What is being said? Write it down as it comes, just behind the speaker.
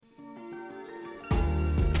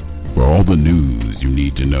all the news you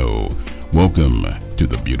need to know. Welcome to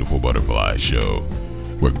the Beautiful Butterfly Show,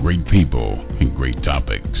 where great people and great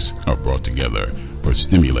topics are brought together for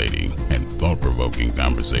stimulating and thought-provoking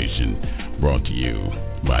conversation, brought to you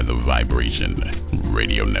by the Vibration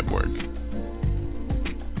Radio Network.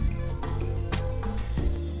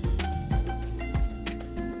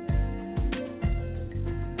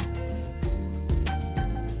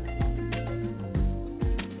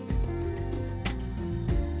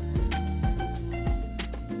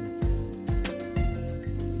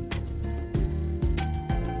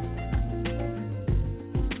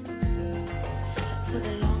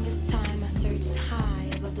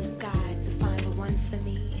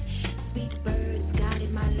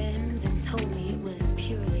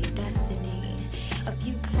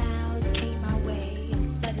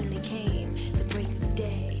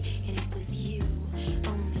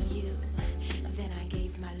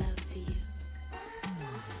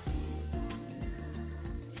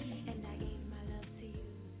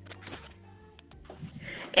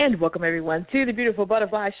 And welcome, everyone, to the Beautiful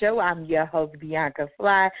Butterfly Show. I'm your host, B.Fly.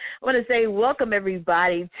 I want to say welcome,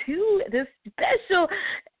 everybody, to this special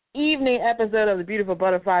evening episode of the Beautiful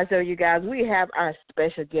Butterfly Show, you guys. We have our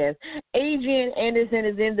special guest. Adrian Anderson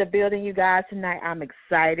is in the building, you guys, tonight. I'm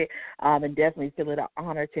excited and definitely feel it an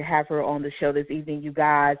honor to have her on the show this evening, you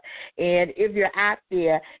guys. And if you're out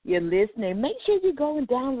there, you're listening, make sure you go and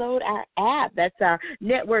download our app. That's our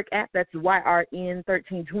network app. That's YRN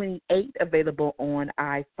 1328, available on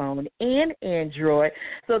iPhone and Android,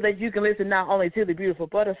 so that you can listen not only to the Beautiful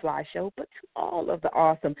Butterfly Show, but to all of the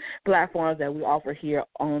awesome platforms that we offer here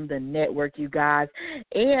on the network, you guys.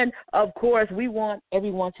 And of course, we want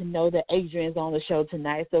everyone to know that Adrian's on the show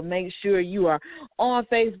tonight, so make sure you are on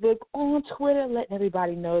Facebook, on Twitter, letting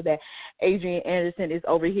everybody know that Adrian Anderson is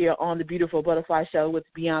over here on the Beautiful Butterfly Show with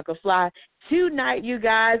Bianca Fly tonight, you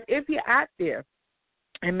guys. If you're out there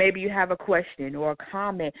and maybe you have a question or a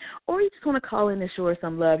comment, or you just want to call in and show us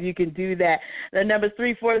some love, you can do that. The number is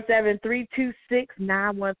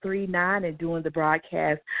 347-326-9139, and during the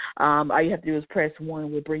broadcast, all you have to do is press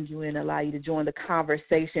 1. We'll bring you in, allow you to join the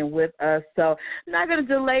conversation with us. So I'm not going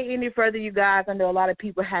to delay any further, you guys. I know a lot of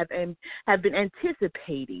people have been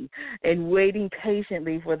anticipating and waiting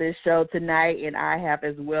patiently for this show tonight, and I have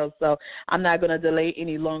as well. So I'm not going to delay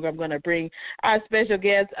any longer. I'm going to bring our special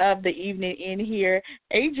guest of the evening in here.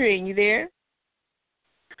 Adrian, you there?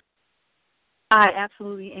 I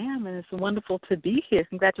absolutely am, and it's wonderful to be here.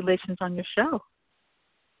 Congratulations on your show.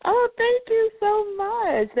 Oh, thank you so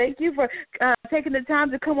much. Thank you for taking the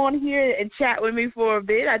time to come on here and chat with me for a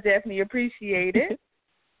bit. I definitely appreciate it.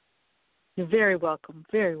 You're very welcome,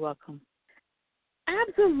 very welcome.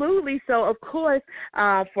 Absolutely. So, of course,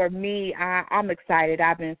 for me, I'm excited.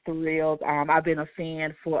 I've been thrilled. I've been a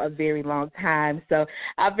fan for a very long time. So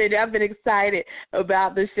I've been excited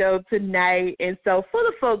about the show tonight. And so for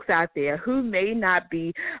the folks out there who may not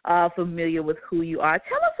be familiar with who you are,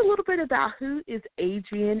 tell us a little bit about who is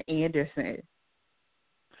Adrian Anderson.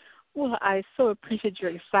 Well, I so appreciate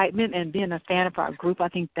your excitement and being a fan of our group. I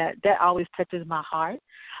think that always touches my heart.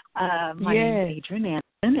 My name is Adrian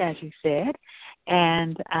Anderson, as you said.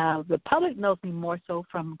 And the public knows me more so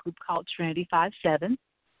from a group called Trinitee 57.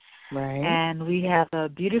 Right. And we have a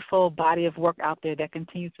beautiful body of work out there that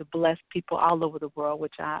continues to bless people all over the world,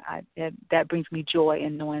 which that brings me joy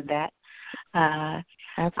in knowing that. I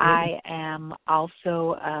am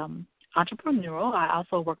also entrepreneurial. I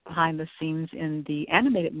also work behind the scenes in the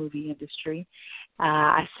animated movie industry.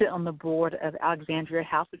 I sit on the board of Alexandria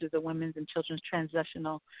House, which is a women's and children's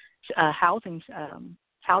transitional housing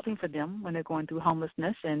for them when they're going through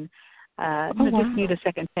homelessness and just need a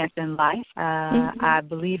second chance in life. I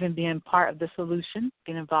believe in being part of the solution,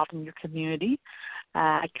 being involved in your community.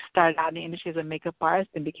 I started out in the industry as a makeup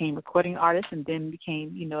artist and became a recording artist and then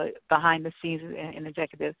became, behind the scenes and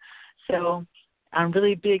executive. So I'm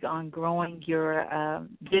really big on growing your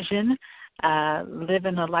vision,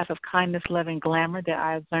 living a life of kindness, love, and glamour that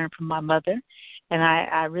I've learned from my mother. And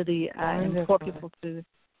I really implore people to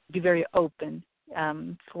be very open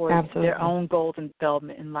for their own goals and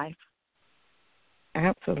development in life.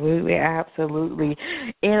 Absolutely, absolutely.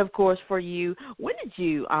 And, of course, for you, when did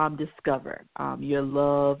you discover your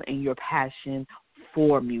love and your passion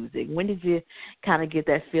for music? When did you kind of get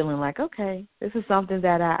that feeling like, okay, this is something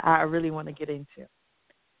that I really want to get into?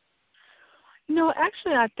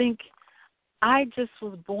 Actually, I think I just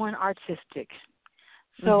was born artistic.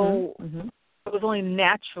 So it was only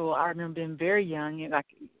natural. I remember being very young, like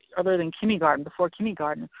other than before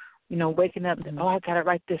kindergarten, waking up and, I got to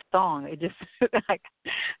write this song. It just, I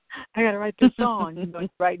got to write this song,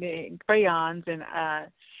 writing it in crayons. And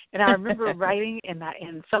And I remember writing, and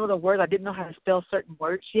some of the words, I didn't know how to spell certain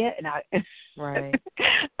words yet, and right.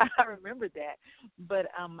 I remembered that. But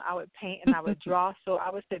I would paint and I would draw, so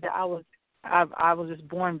I would say that I was just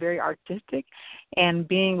born very artistic, and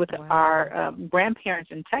being with our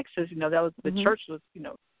grandparents in Texas, that was the church was,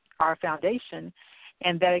 our foundation,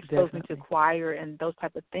 and that exposed me to choir and those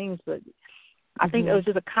type of things. But I think it was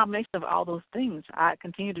just a combination of all those things. I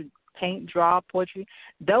continued to paint, draw, poetry.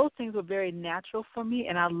 Those things were very natural for me,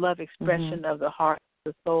 and I love expression of the heart,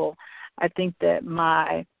 the soul. I think that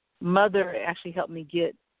my mother actually helped me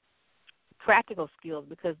get practical skills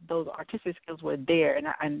because those artistic skills were there,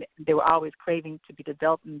 and they were always craving to be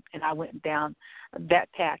developed, and I went down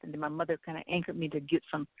that path, and then my mother kind of anchored me to get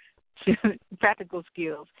some practical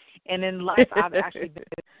skills. And in life, I've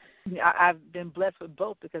been blessed with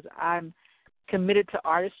both because I'm committed to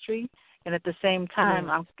artistry, and at the same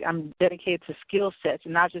time, I'm dedicated to skill sets,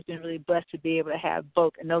 and I've just been really blessed to be able to have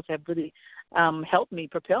both, and those have really helped me,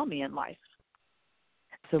 propel me in life.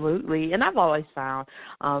 Absolutely. And I've always found,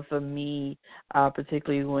 for me,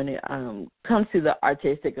 particularly when it comes to the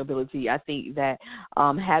artistic ability, I think that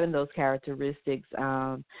having those characteristics,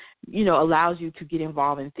 allows you to get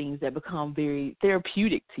involved in things that become very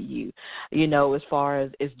therapeutic to you, as far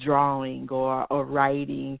as drawing or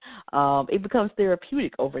writing. It becomes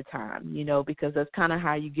therapeutic over time, because that's kind of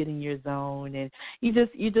how you get in your zone, and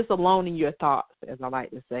you're just alone in your thoughts, as I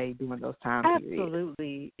like to say, during those time periods.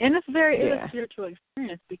 Absolutely. And it's a spiritual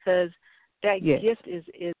experience because that gift is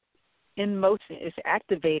in motion. It's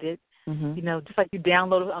activated. Just like you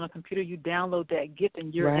download it on a computer, you download that gift,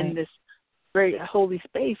 and you're in this very holy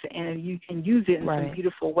space, and you can use it in some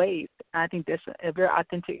beautiful ways. I think that's a very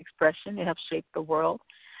authentic expression. It helps shape the world,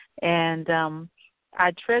 and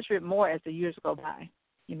I treasure it more as the years go by.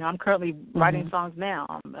 I'm currently writing songs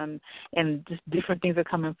now, and just different things are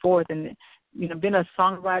coming forth. And being a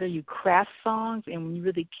songwriter, you craft songs, and when you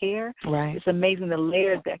really care, it's amazing the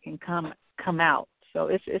layers that can come out. So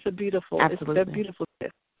it's a beautiful, it's a beautiful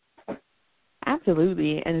gift.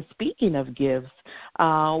 Absolutely. And speaking of gifts,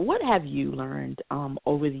 what have you learned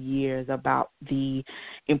over the years about the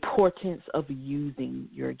importance of using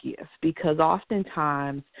your gifts? Because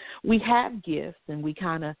oftentimes we have gifts and we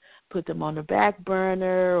kind of put them on the back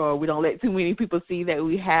burner, or we don't let too many people see that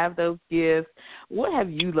we have those gifts. What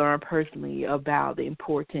have you learned personally about the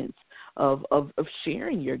importance of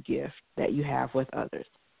sharing your gift that you have with others?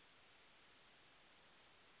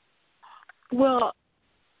 Well,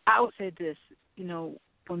 I would say this,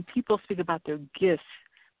 when people speak about their gifts,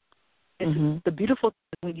 it's the beautiful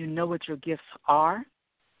thing when you know what your gifts are.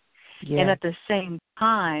 And at the same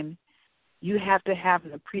time, you have to have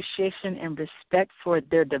an appreciation and respect for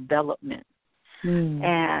their development.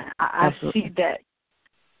 And I see that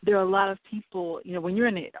there are a lot of people, when you're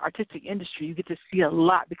in the artistic industry, you get to see a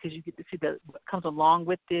lot because you get to see what comes along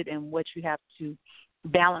with it and what you have to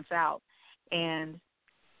balance out. And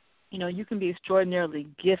you can be extraordinarily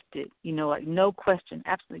gifted, like no question,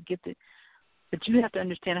 absolutely gifted. But you have to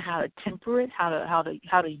understand how to temper it, how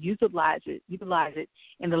to utilize it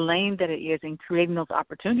in the lane that it is, in creating those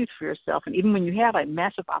opportunities for yourself. And even when you have a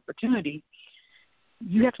massive opportunity,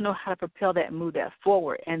 you have to know how to propel that and move that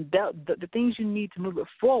forward. And the things you need to move it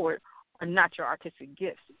forward are not your artistic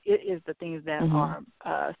gifts. It is the things that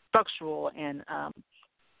are structural and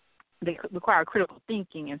they require critical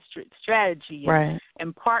thinking and strategy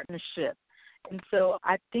and partnership. And so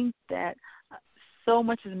I think that so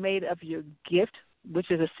much is made of your gift, which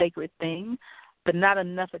is a sacred thing, but not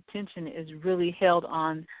enough attention is really held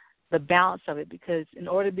on the balance of it, because in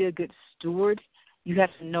order to be a good steward, you have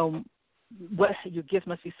to know what your gift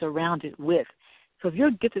must be surrounded with. So if your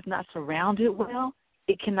gift is not surrounded well,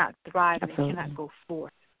 it cannot thrive and it cannot go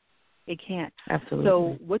forth. It can't. Absolutely.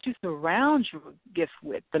 So what you surround your gift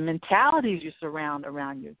with, the mentalities you surround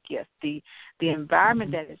around your gift, the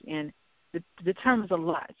environment that it's in, determines a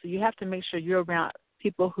lot. So you have to make sure you're around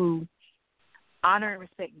people who honor and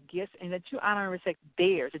respect gifts, and that you honor and respect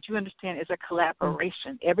theirs, that you understand it's a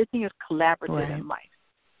collaboration. Everything is collaborative in life.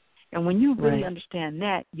 And when you really understand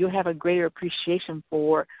that, you'll have a greater appreciation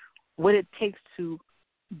for what it takes to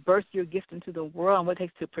birth your gift into the world, and what it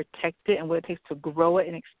takes to protect it, and what it takes to grow it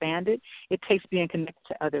and expand it. It takes being connected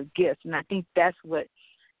to other gifts. And I think that's what,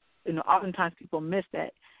 oftentimes people miss,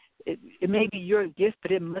 that it may be your gift,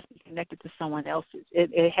 but it must be connected to someone else's.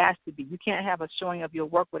 It has to be. You can't have a showing of your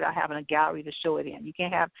work without having a gallery to show it in. You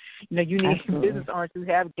can't have, you need business owners who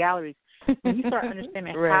have galleries. When you start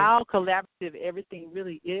understanding how collaborative everything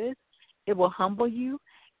really is, it will humble you.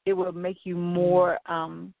 It will make you more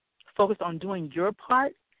focused on doing your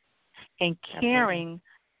part and caring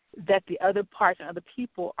that the other parts and other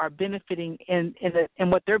people are benefiting in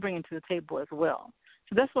what they're bringing to the table as well.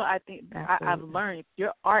 So that's what I think I've learned.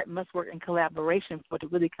 Your art must work in collaboration for it to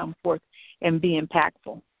really come forth and be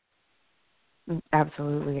impactful.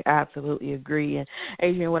 Absolutely, absolutely agree. And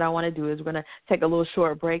Adrian, what I want to do is we're going to take a little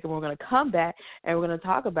short break, and we're going to come back, and we're going to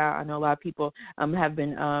talk about, I know a lot of people have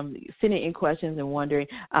been sending in questions and wondering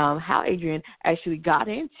how Adrian actually got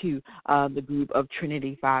into the group of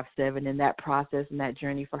Trinitee 5-7 and that process and that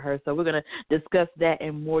journey for her. So we're going to discuss that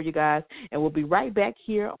and more, you guys, and we'll be right back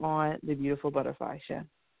here on The Beautiful Butterfly Show.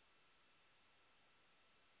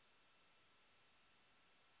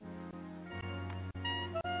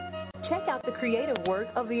 Check out the creative work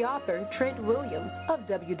of the author Trent Williams of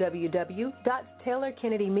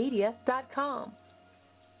www.taylorkennedymedia.com.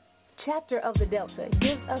 Chapter of the Delta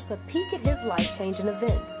gives us a peek at his life-changing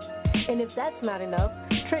events. And if that's not enough,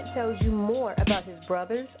 Trent tells you more about his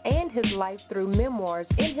brothers and his life through memoirs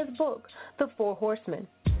in his book, The Four Horsemen.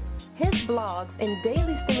 His blogs and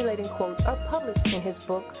daily stimulating quotes are published in his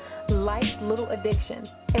book, Life's Little Addiction.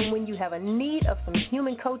 And when you have a need of some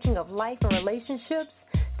human coaching of life and relationships,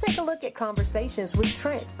 take a look at Conversations with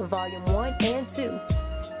Trent, Volume 1 and 2,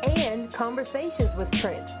 and Conversations with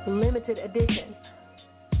Trent, Limited Edition.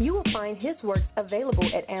 You will find his works available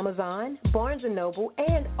at Amazon, Barnes & Noble,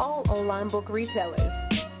 and all online book retailers.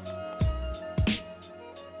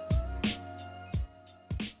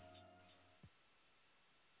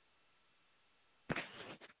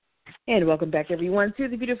 And welcome back, everyone, to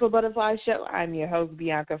the Beautiful Butterfly Show. I'm your host,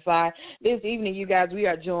 B.Fly. This evening, you guys, we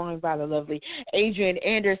are joined by the lovely Adrian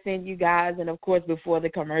Anderson, you guys. And, of course, before the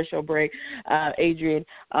commercial break, Adrian,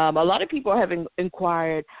 a lot of people have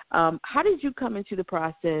inquired, how did you come into the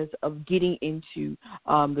process of getting into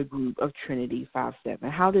the group of Trinitee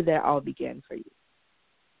 5-7? How did that all begin for you?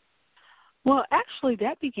 Well, actually,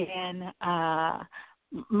 that began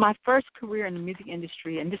my first career in the music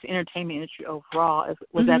industry and just entertainment industry overall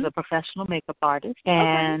was as a professional makeup artist.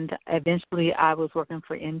 And eventually I was working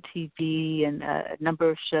for MTV and a number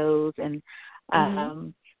of shows. And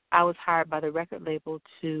I was hired by the record label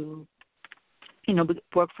to,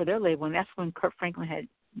 work for their label. And that's when Kirk Franklin had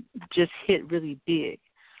just hit really big.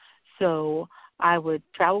 So I would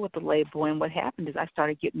travel with the label, and what happened is I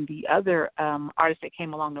started getting the other artists that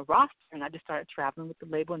came along the roster, and I just started traveling with the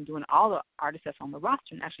label and doing all the artists that's on the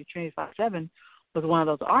roster. And actually, Trinitee 5-7 was one of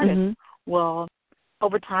those artists. Well,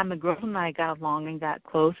 over time, the girls and I got along and got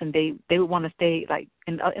close, and they would want to stay, like,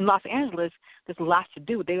 in Los Angeles, there's lots to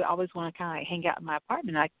do. They would always want to kind of like hang out in my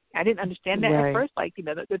apartment. I didn't understand that at first, like,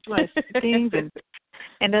 they're doing things,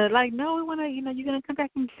 and they're like, no, we want to, you're going to come back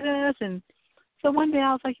and get us, and so one day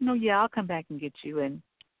I was like, yeah, I'll come back and get you. And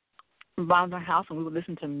we bought our house, and we would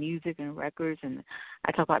listen to music and records. And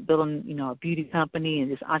I talked about building, a beauty company and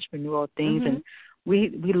just entrepreneurial things. And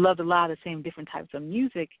we loved a lot of the same different types of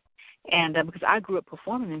music. And because I grew up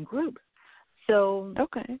performing in groups. So as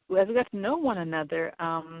we got to know one another,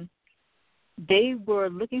 they were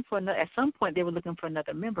looking for at some point they were looking for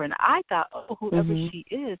another member, and I thought, whoever she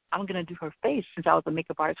is, I'm going to do her face since I was a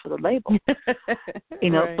makeup artist for the label.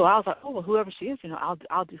 So I was like, whoever she is,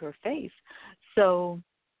 I'll do her face. So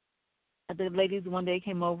the ladies one day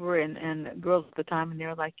came over, and the girls at the time, and they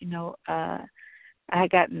were like, I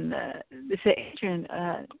had gotten, they said, Adrian,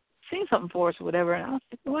 sing something for us or whatever, and I was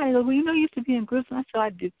like, why? They go, well, you used to be in groups, and I said,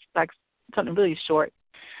 I did like something really short.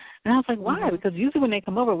 And I was like, why? Because usually when they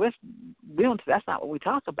come over, that's not what we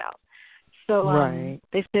talk about. So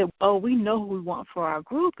they said, we know who we want for our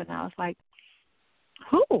group. And I was like,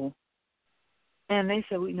 who? And they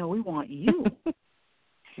said, we want you.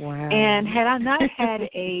 Wow. And had I not had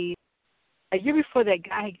a year before, that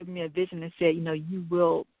guy had given me a vision and said, you're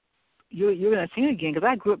going to sing again. Because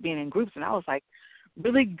I grew up being in groups, and I was like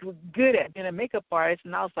really good at being a makeup artist.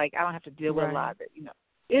 And I was like, I don't have to deal with a lot of it,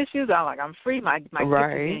 issues. I'm free. My gift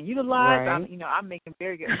is being utilized. I'm making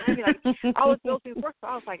very good money. Like, I was built these work. So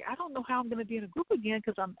I was like, I don't know how I'm going to be in a group again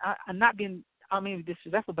because I'm not being, I don't mean to be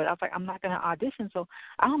disrespectful, but I was like, I'm not going to audition, so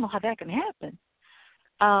I don't know how that can happen.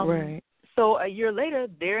 So a year later,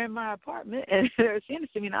 they're in my apartment, and they're saying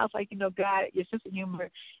to me, and I was like, God, your sense of humor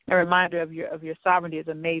and reminder of your sovereignty is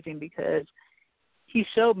amazing, because he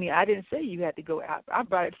showed me I didn't say you had to go out. I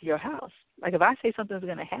brought it to your house. Like, if I say something's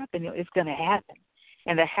going to happen, it's going to happen.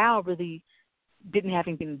 And the how really didn't have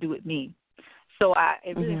anything to do with me. So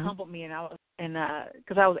it really humbled me, and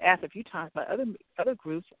because I was asked a few times by other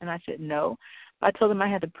groups, and I said no. I told them I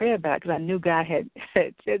had to pray about it because I knew God had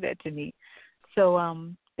said that to me. So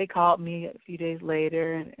they called me a few days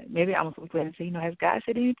later, and maybe almost a week later, and said, has God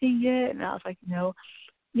said anything yet? And I was like,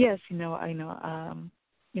 yes,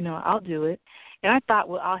 I'll do it. And I thought,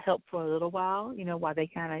 well, I'll help for a little while, while they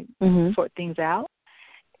kind of sort things out.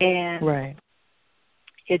 And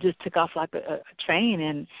it just took off like a train.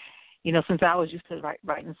 And, since I was used to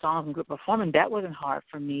writing songs and group performing, that wasn't hard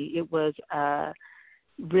for me. It was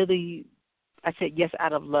really, I said yes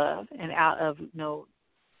out of love and out of,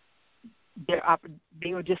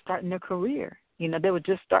 they were just starting their career. They were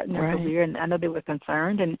just starting their career, and I know they were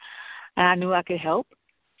concerned, and I knew I could help.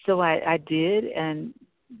 So I did, and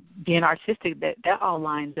being artistic, that all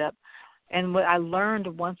lines up. And what I learned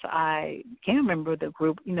once I became a member of the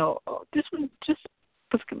group, this was just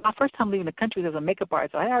my first time leaving the country as a makeup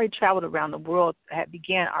artist. So I already traveled around the world. I had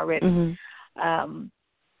began already.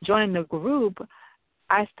 Joining the group,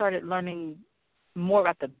 I started learning more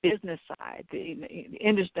about the business side, the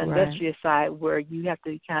industrial side, where you have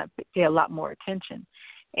to kind of pay a lot more attention.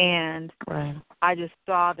 And I just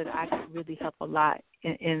saw that I could really help a lot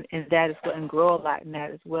in that as well, and grow a lot in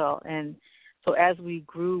that as well. And so as we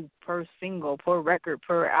grew per single, per record,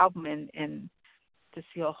 per album, and to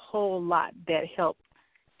see a whole lot that helped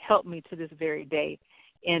me to this very day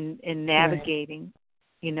in navigating,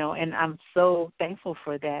 and I'm so thankful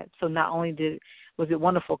for that. So not only was it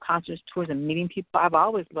wonderful concert tours and meeting people, I've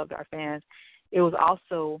always loved our fans, it was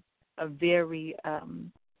also a very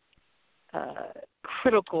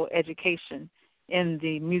critical education in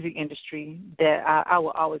the music industry that I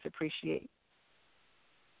will always appreciate.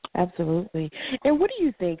 Absolutely. And what do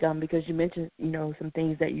you think, because you mentioned, some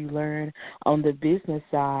things that you learned on the business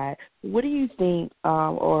side, what do you think,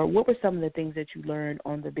 or what were some of the things that you learned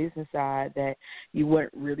on the business side that you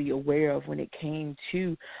weren't really aware of when it came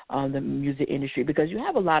to the music industry? Because you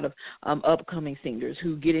have a lot of upcoming singers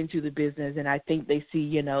who get into the business, and I think they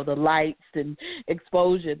see, the lights and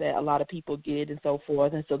exposure that a lot of people get and so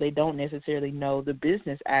forth, and so they don't necessarily know the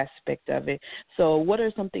business aspect of it. So what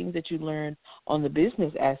are some things that you learned on the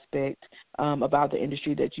business aspect about the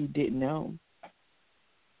industry that you didn't know?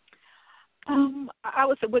 I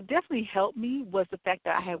would say what definitely helped me was the fact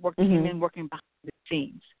that I had worked in working behind the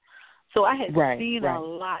scenes. So I had seen a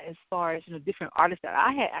lot as far as different artists that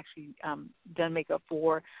I had actually done makeup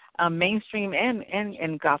for, mainstream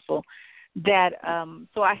and gospel. That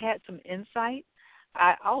so I had some insight.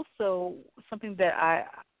 I also something that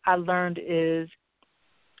I learned is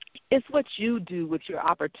it's what you do with your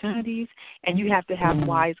opportunities, and you have to have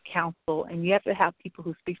wise counsel, and you have to have people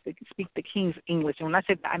who speak the King's English. And when I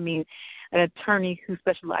say that, I mean an attorney who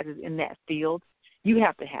specializes in that field. You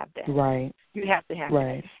have to have that. Right. You have to have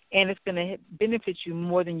that, and it's going to benefit you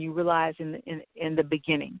more than you realize in the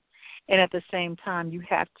beginning. And at the same time, you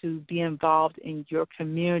have to be involved in your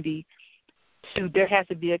community. There has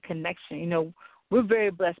to be a connection. We're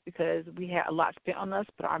very blessed because we had a lot spent on us,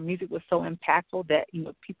 but our music was so impactful that,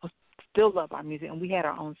 people still love our music, and we had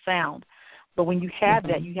our own sound. But when you have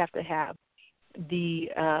that, you have to have the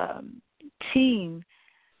team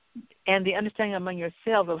and the understanding among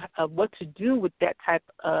yourselves of what to do with that type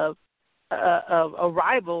of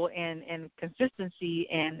arrival and consistency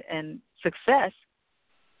and success.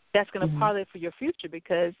 That's going to parlay for your future,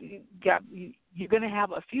 because you're going to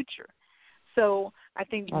have a future. So I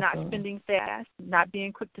think not spending fast, not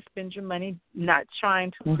being quick to spend your money, not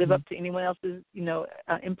trying to live up to anyone else's,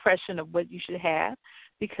 impression of what you should have,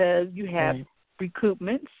 because you have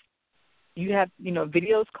recoupments. You have,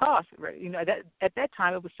 videos cost, right? At that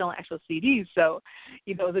time it was selling actual CDs, so,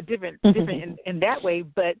 it was a different in that way.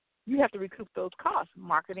 But you have to recoup those costs,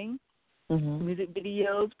 marketing, music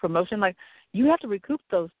videos, promotion. Like, you have to recoup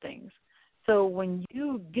those things. So when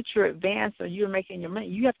you get your advance or you're making your money,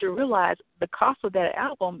 you have to realize the cost of that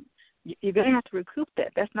album, you're going to have to recoup that.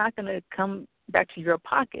 That's not going to come back to your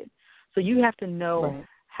pocket. So you have to know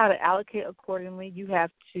how to allocate accordingly. You have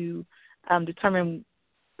to determine,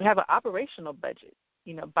 have an operational budget,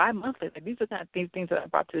 bi-monthly. Like, these are kind of things that I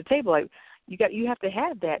brought to the table. Like, you have to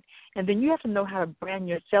have that. And then you have to know how to brand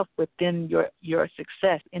yourself within your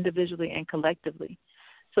success individually and collectively.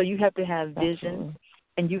 So you have to have vision,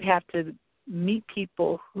 and you have to meet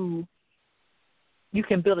people who you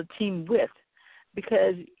can build a team with,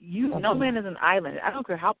 because no man is an island. I don't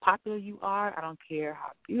care how popular you are. I don't care how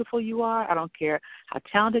beautiful you are. I don't care how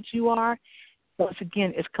talented you are. Once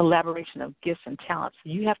again, it's collaboration of gifts and talents.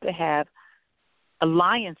 You have to have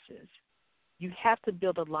alliances. You have to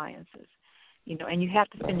build alliances, and you have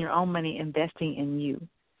to spend your own money investing in you.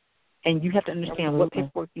 And you have to understand what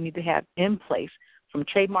paperwork you need to have in place, from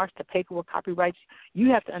trademarks to paperwork, copyrights. You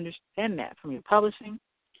have to understand that from your publishing.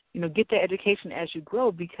 Get that education as you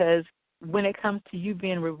grow, because when it comes to you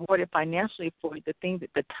being rewarded financially for the things,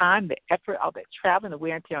 the time, the effort, all that traveling, the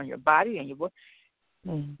wear and tear on your body and your work,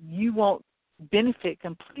 you won't benefit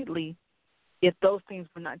completely if those things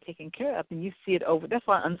were not taken care of, and you see it over. That's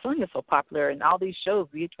why Unsung is so popular, and all these shows,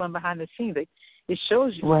 each one behind the scenes, it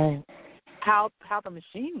shows you how the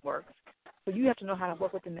machine works. So you have to know how to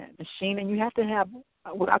work within that machine, and you have to have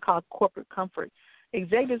what I call corporate comfort.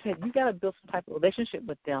 Executives, you got to build some type of relationship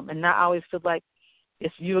with them, and not always feel like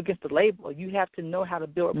it's you against the label. You have to know how to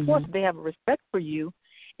build rapport so they have a respect for you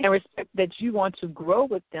and respect that you want to grow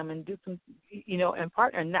with them and do some, and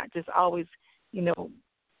partner, and not just always,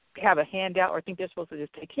 have a handout or think they're supposed to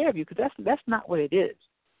just take care of you, because that's not what it is.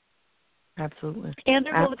 Absolutely. And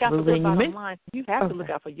they're going to look out for their bottom line. You have to look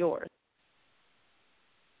out for yours.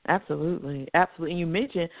 Absolutely. And you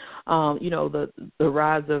mentioned, the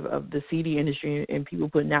rise of the CD industry and people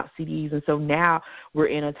putting out CDs. And so now we're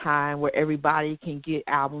in a time where everybody can get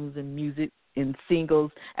albums and music and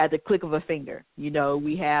singles at the click of a finger.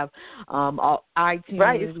 We have all iTunes.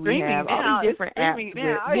 Right, it's streaming we have now. all these different apps.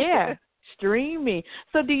 Now. Yeah, streaming.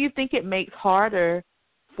 So do you think it makes harder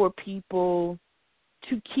for people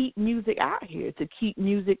to keep music out here, to keep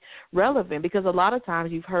music relevant? Because a lot of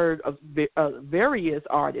times you've heard of various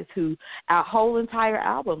artists who our whole entire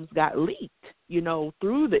albums got leaked,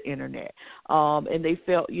 through the internet. And they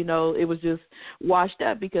felt, it was just washed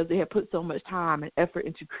up because they had put so much time and effort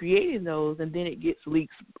into creating those, and then it gets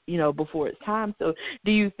leaked, before it's time. So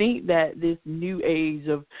do you think that this new age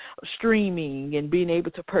of streaming and being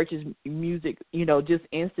able to purchase music, just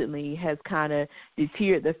instantly has kind of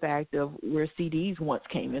deterred the fact of where CDs once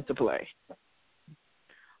came into play?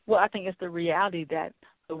 Well, I think it's the reality that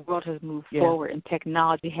the world has moved forward and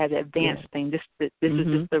technology has advanced things. This is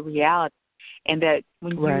just the reality. And that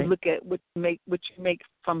when you look at what you make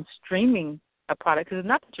from streaming a product, because it's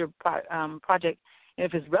not that your project, and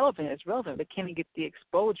if it's relevant, but can it get the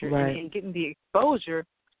exposure? And getting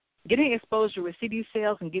exposure with CD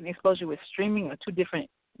sales and getting exposure with streaming are two different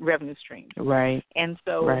revenue streams. Right. And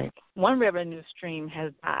so one revenue stream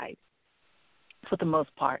has died for the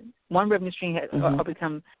most part. One revenue stream has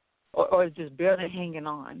become or is just barely hanging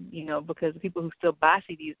on, because the people who still buy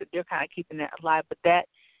CDs, they're kind of keeping that alive. But that's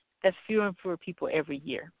fewer and fewer people every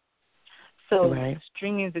year. So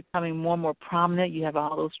streaming is becoming more and more prominent. You have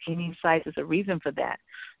all those streaming sites. There's a reason for that.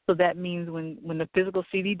 So that means when the physical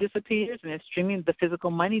CD disappears and it's streaming, the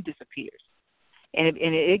physical money disappears, and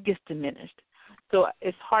it gets diminished. So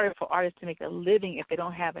it's harder for artists to make a living if they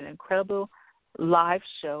don't have an incredible live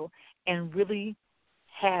show and really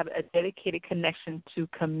have a dedicated connection to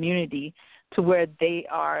community, to where they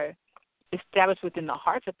are established within the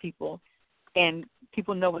hearts of people, and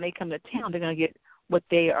people know when they come to town they're going to get what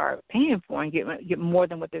they are paying for and get more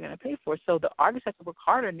than what they're going to pay for. So the artists have to work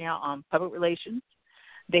harder now on public relations.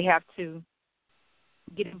 They have to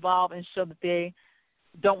get involved and show that they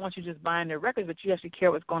don't want you just buying their records, but you actually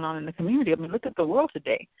care what's going on in the community. I mean, look at the world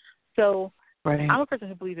today. So I'm a person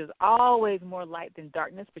who believes there's always more light than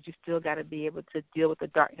darkness, but you still got to be able to deal with the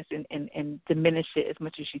darkness and diminish it as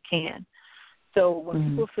much as you can. So when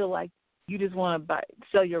people feel like you just want to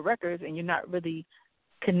sell your records and you're not really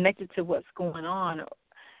connected to what's going on,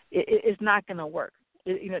 it's not going to work.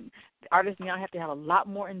 Artists now have to have a lot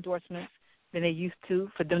more endorsements than they used to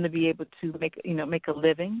for them to be able to make a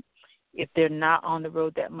living if they're not on the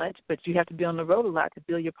road that much. But you have to be on the road a lot to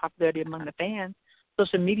build your popularity among the fans.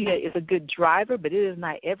 Social media is a good driver, but it is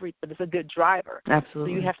not but it's a good driver.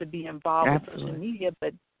 Absolutely. So you have to be involved with social media,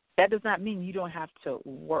 but that does not mean you don't have to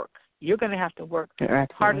work. You're going to have to work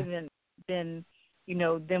harder than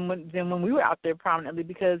when we were out there prominently,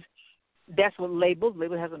 because that's what label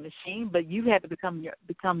has a machine, but you have to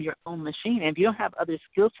become your own machine. And if you don't have other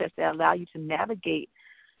skill sets that allow you to navigate,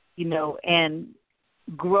 and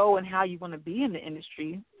grow in how you want to be in the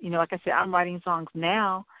industry, like I said, I'm writing songs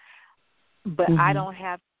now, but I don't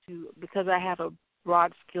have to, because I have a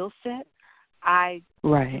broad skill set, I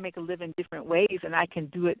can make a living different ways, and I can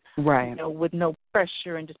do it with no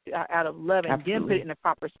pressure and just out of love, and then put it in the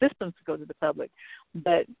proper systems to go to the public.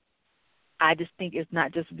 But I just think it's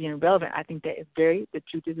not just being relevant. I think that the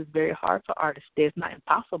truth is it's very hard for artists. It's not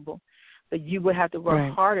impossible, but you would have to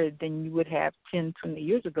work harder than you would have 10, 20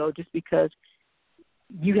 years ago, just because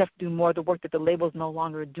you have to do more of the work that the label's no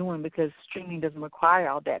longer doing, because streaming doesn't require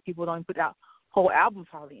all that. People don't put out whole albums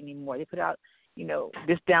hardly anymore. They put out,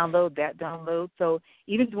 this download, that download. So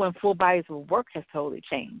even doing full bodies of work has totally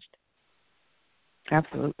changed.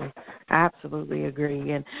 Absolutely. I absolutely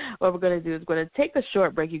agree. And what we're going to do is we're going to take a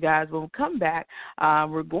short break, you guys. When we come back,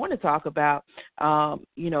 we're going to talk about,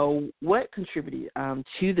 what contributed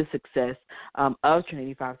to the success of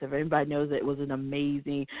Trinitee 57. Everybody knows that it was an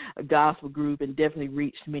amazing gospel group and definitely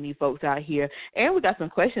reached many folks out here. And we got some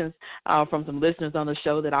questions from some listeners on the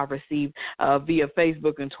show that I've received via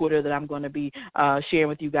Facebook and Twitter that I'm going to be sharing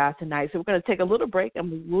with you guys tonight. So we're going to take a little break, and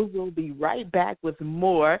we will be right back with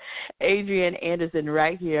more Adrian Anderson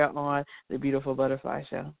right here on The Beautiful Butterfly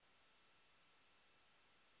Show.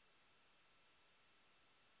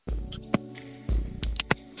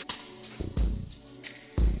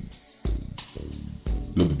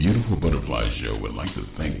 The Beautiful Butterfly Show would like to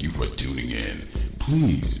thank you for tuning in.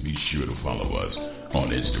 Please be sure to follow us on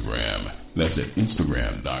Instagram. That's at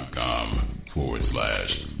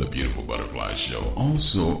Instagram.com/The Beautiful Butterfly Show.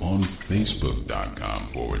 Also on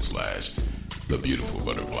Facebook.com/The Beautiful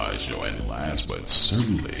Butterfly Show. And last but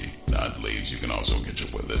certainly not least, you can also catch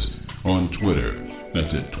up with us on Twitter.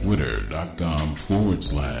 That's at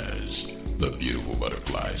Twitter.com/The Beautiful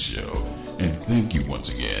Butterfly Show. And thank you once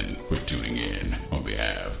again for tuning in on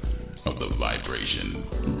behalf of the Vibration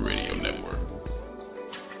Radio Network.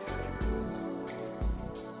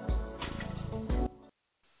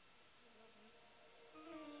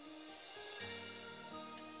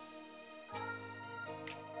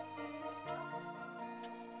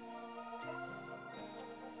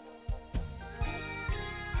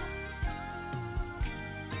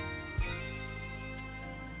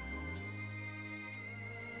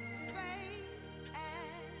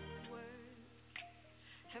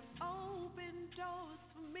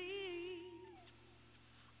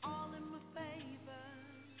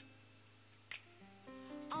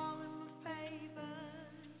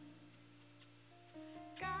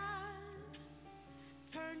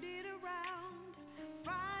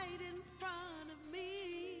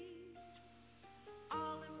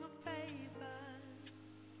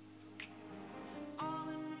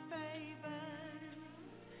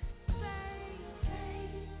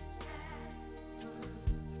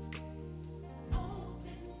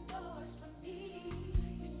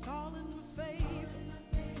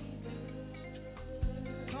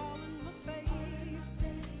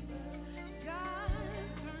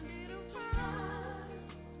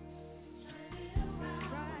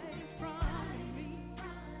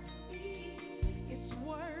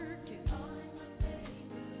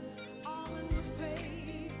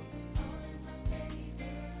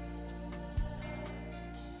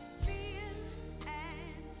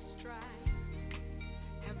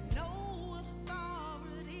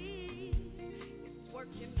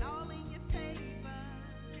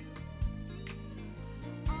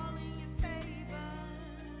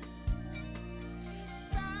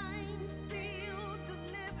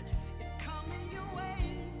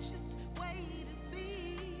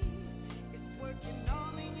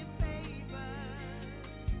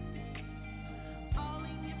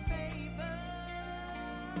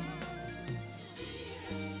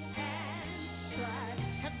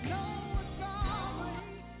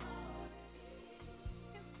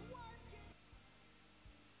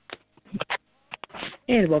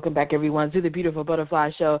 And welcome back, everyone, to the Beautiful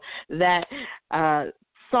Butterfly Show. That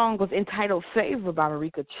song was entitled Favor by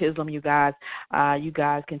Marika Chisholm, you guys. You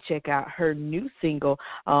guys can check out her new single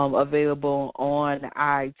available on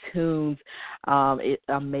iTunes.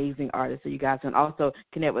 Amazing artist. So you guys can also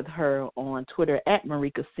connect with her on Twitter at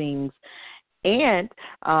Marika Sings. And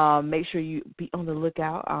make sure you be on the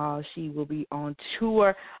lookout. She will be on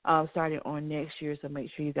tour starting on next year, so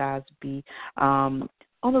make sure you guys be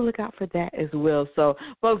on the lookout for that as well. So,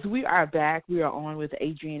 folks, we are back. We are on with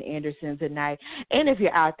Adrian Anderson tonight. And if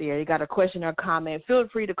you're out there, you got a question or comment, feel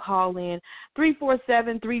free to call in.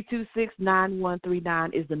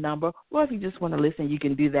 347-326-9139 is the number. Or if you just want to listen, you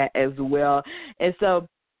can do that as well. And so,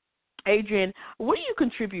 Adrian, what do you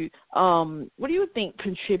think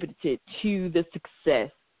contributed to the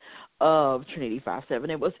success of Trinitee 57?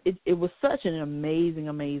 It was such an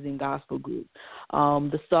amazing gospel group.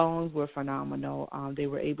 The songs were phenomenal. They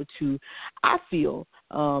were able to, I feel,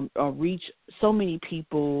 reach so many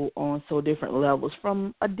people on so different levels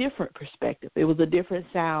from a different perspective. It was a different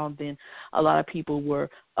sound than a lot of people were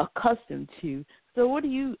accustomed to. So what do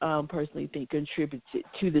you personally think contributed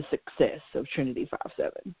to the success of Trinitee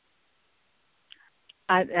 57?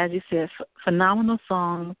 As you said, phenomenal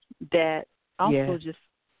songs that also just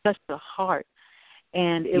touched the heart.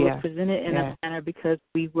 And it was presented in a manner because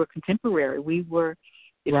we were contemporary. We were,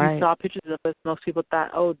 if you saw pictures of us, most people thought,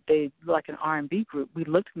 oh, they look like an R&B group. We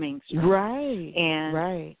looked mainstream. Right.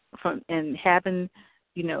 And and having,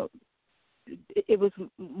 it was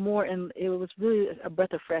really a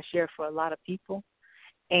breath of fresh air for a lot of people.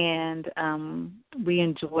 And we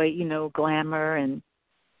enjoy, Glamour and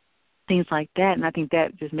things like that. And I think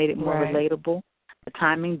that just made it more relatable. The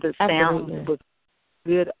timing, the sound was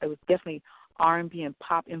good. It was definitely R&B and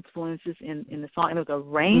pop influences in the song. And it was a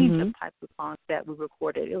range of types of songs that we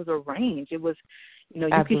recorded. It was a range. It was, you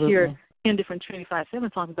could hear 10 different Trinitee songs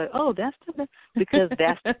and be like, oh, that's because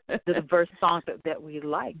that's the diverse songs that we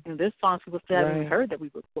like. And there's songs people still haven't even heard that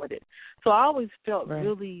we recorded. So I always felt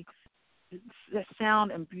really that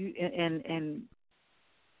sound and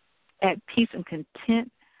at peace and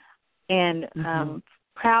content, and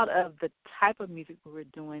proud of the type of music we were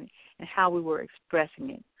doing and how we were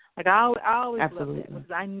expressing it. Like I always loved that,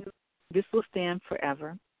 because I knew this will stand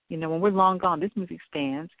forever. When we're long gone, this music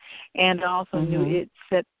stands. And I also knew it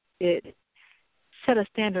set a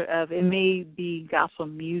standard of, it may be gospel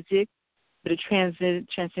music, but it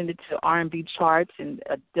transcended to R&B charts and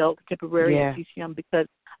adult contemporary and CCM because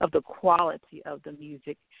of the quality of the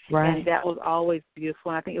music. Right. And that was always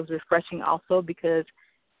beautiful. And I think it was refreshing also because,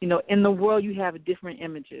 in the world you have different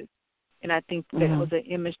images. And I think that was an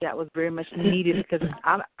image that was very much needed, because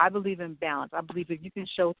I believe in balance. I believe if you can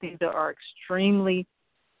show things that are extremely,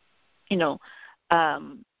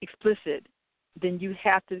 explicit, then you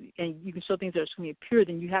have to, and you can show things that are extremely pure,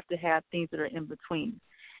 then you have to have things that are in between.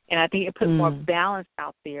 And I think it put more balance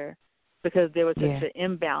out there, because there was such an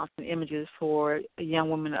imbalance in images for young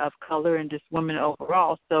women of color and just women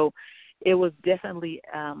overall. So it was definitely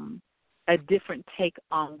a different take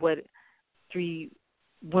on what three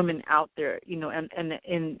women out there,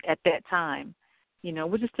 and at that time,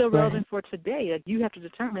 which is still relevant for today. Like, you have to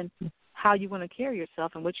determine how you want to carry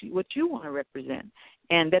yourself and what you want to represent.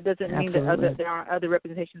 And that doesn't mean that there aren't other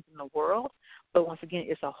representations in the world, but once again,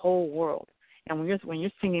 it's a whole world. And when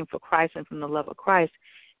you're singing for Christ and from the love of Christ,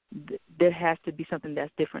 there has to be something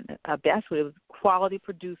that's different. That's what it was. Quality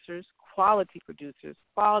producers, quality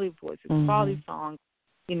voices, quality songs.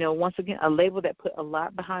 Once again, a label that put a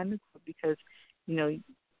lot behind it, because,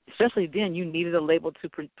 especially then, you needed a label to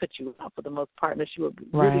put you out for the most part, unless you were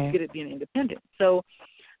really good at being independent. So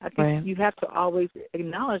I think you have to always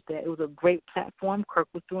acknowledge that it was a great platform. Kirk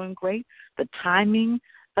was doing great. The timing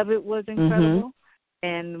of it was incredible.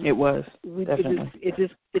 And it was definitely. It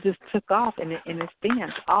just took off, and it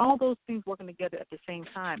stands. All those things working together at the same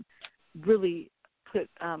time really put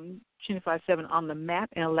Trinitee on the map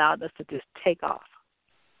and allowed us to just take off.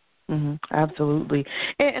 Absolutely.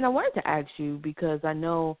 And I wanted to ask you, because I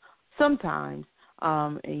know sometimes,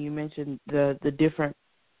 and you mentioned the different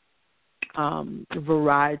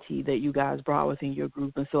variety that you guys brought within your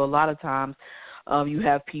group, and so a lot of times you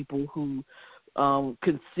have people who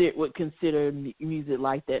would consider music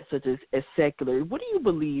like that, such as secular. What do you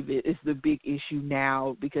believe is the big issue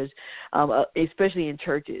now? Because especially in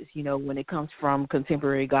churches, when it comes from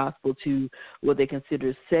contemporary gospel to what they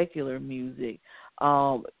consider secular music,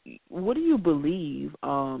 what do you believe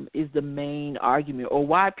is the main argument, or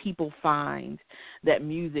why people find that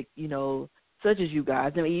music, such as you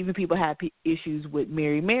guys, I mean, even people have issues with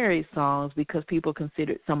Mary Mary's songs because people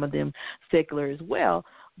considered some of them secular as well.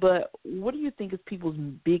 But what do you think is people's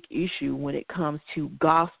big issue when it comes to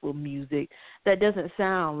gospel music that doesn't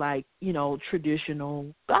sound like,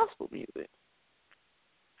 traditional gospel music?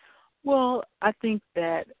 Well, I think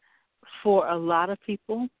that for a lot of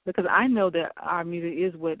people, because I know that our music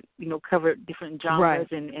is what, covered different genres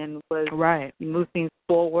and was move things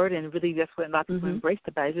forward, and really that's what a lot of people embraced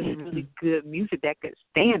about it. It's just really good music that could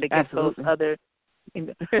stand against those other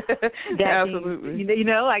Absolutely. And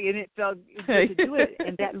it felt good to do it,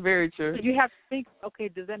 and that's very true. So you have to think, okay,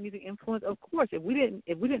 does that music influence? Of course. If we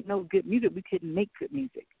didn't know good music, we couldn't make good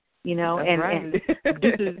music. And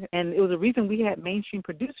producers, and it was a reason we had mainstream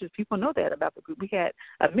producers. People know that about the group. We had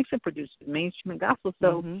a mix of producers, mainstream and gospel.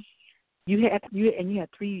 So you had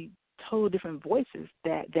three total different voices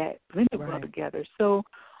that blended well together. So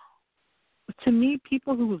to me,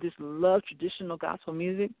 people who just love traditional gospel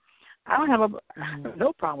music, I don't have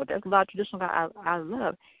no problem with that. There's a lot of traditional I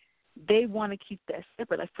love. They want to keep that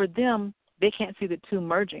separate. Like, for them, they can't see the two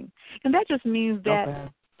merging, and that just means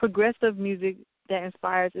that progressive music that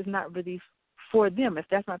inspires is not really for them. If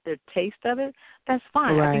that's not their taste of it, that's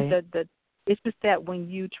fine. I think that it's just that when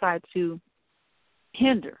you try to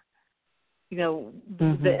hinder,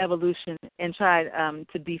 the evolution and try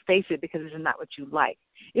to deface it because it's not what you like,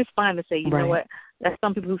 it's fine to say, you know what, that's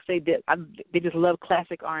some people who say that they just love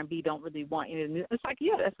classic R&B, don't really want anything. It's like,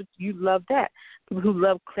 that's what you love that. People who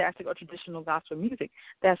love classic or traditional gospel music,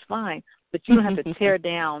 that's fine. But you don't have to tear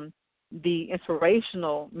down the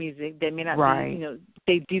inspirational music that may not be,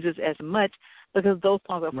 say Jesus as much because those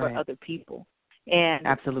songs are for Right. other people. And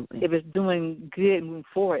Absolutely. if it's doing good moving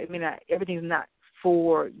forward, I mean, everything's not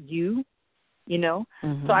for you, you know.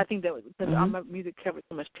 Mm-hmm. So I think that because our music covers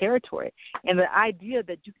so much territory, and the idea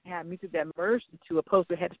that you can have music that merged into opposed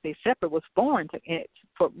to had to stay separate was foreign to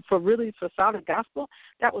for solid gospel.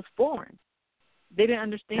 That was foreign. They didn't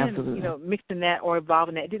understand, Absolutely. you know, mixing that or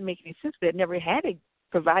evolving that. It didn't make any sense. They never had it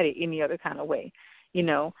provided any other kind of way, you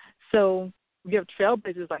know. So you have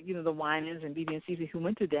trailblazers like, you know, the Winans and BB and CC who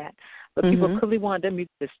went through that, but people clearly wanted their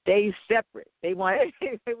music to stay separate. They wanted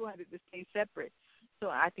it to stay separate. So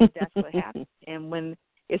I think that's what happened. And when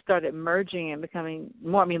it started merging and becoming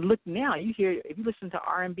more, I mean, look now, you hear, if you listen to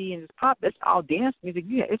R&B and pop, that's all dance music.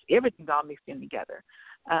 Yeah, everything's all mixed in together.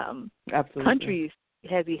 Absolutely. Countries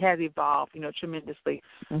has evolved, you know, tremendously.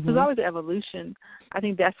 There's always an evolution. I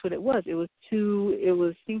think that's what it was. It was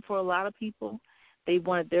seen for a lot of people. They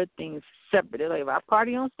wanted their things separate. They're like, if I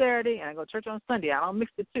party on Saturday and I go to church on Sunday, I don't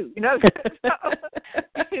mix the two, you know.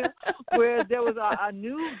 Whereas there was a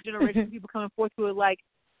new generation of people coming forth who were like,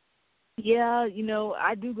 yeah, you know,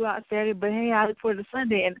 I do go out Saturday, but hey, I look forward to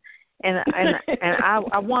Sunday, and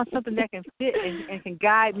I want something that can fit and can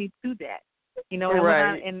guide me to that. You know, and,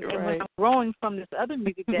 right, and right. when I'm growing from this other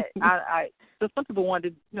music that so some people wanted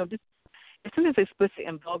to, you know, just as soon as it's explicit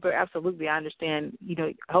and vulgar, absolutely, I understand, you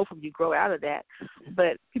know, hopefully you grow out of that.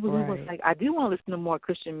 But people who was like, I do want to listen to more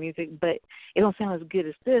Christian music, but it don't sound as good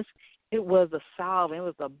as this. It was a solve, it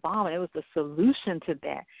was a bomb, it was the solution to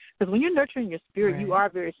that. Because when you're nurturing your spirit, you are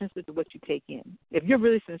very sensitive to what you take in. If you're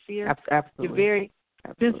really sincere, you're very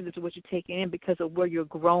sensitive to what you take in because of where you're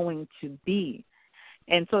growing to be.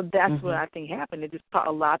 And so that's what I think happened. It just caught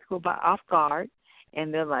a lot of people off guard,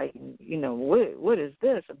 and they're like, you know, what is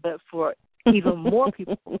this? But for even more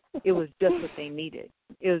people, it was just what they needed.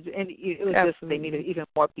 It was just what they needed, even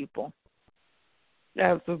more people.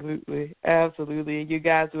 Absolutely. And you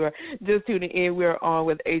guys who are just tuning in, we're on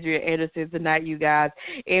with Adrian Anderson tonight, you guys.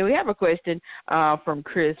 And we have a question from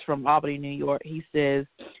Chris from Albany, New York. He says,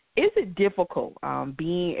 is it difficult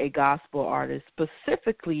being a gospel artist,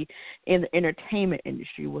 specifically in the entertainment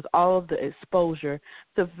industry, with all of the exposure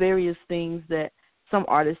to various things that some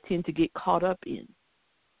artists tend to get caught up in?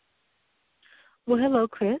 Well, hello,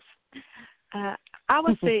 Chris. I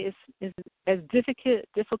would say it's as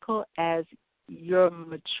difficult as your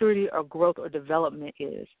maturity or growth or development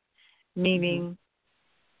is, meaning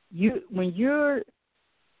when you're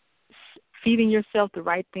feeding yourself the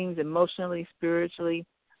right things emotionally, spiritually,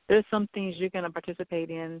 there's some things you're going to participate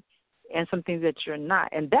in and some things that you're not.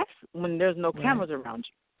 And that's when there's no cameras around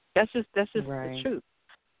you. That's just the truth.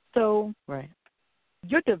 So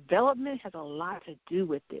your development has a lot to do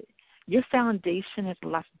with it. Your foundation has a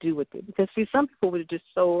lot to do with it. Because, see, some people were just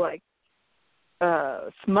so, like,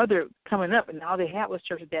 smothered coming up, and all they had was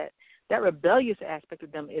church. That rebellious aspect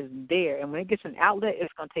of them is there. And when it gets an outlet,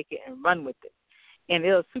 it's going to take it and run with it. And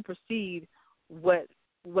it'll supersede what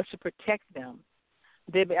should protect them.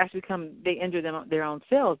 They actually they injure their own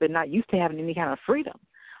selves. They're not used to having any kind of freedom.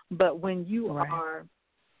 But when you are,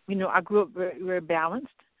 you know, I grew up very, very balanced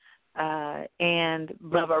and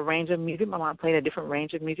love a range of music. My mom played a different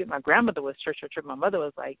range of music. My grandmother was church. My mother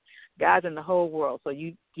was like, God's in the whole world, so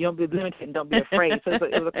you don't be limited and don't be afraid. So it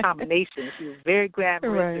was a combination. She was very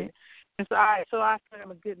glamorous. And so I feel like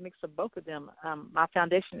I'm a good mix of both of them. My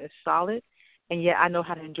foundation is solid, and yet I know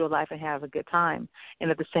how to enjoy life and have a good time.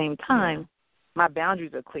 And at the same time, my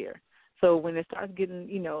boundaries are clear. So when it starts getting,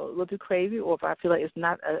 you know, a little too crazy, or if I feel like it's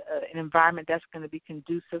not an environment that's going to be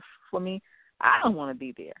conducive for me, I don't want to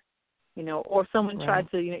be there. You know, or someone tried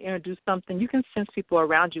to, you know, introduce something. You can sense people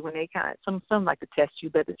around you when they kind of, some like to test you,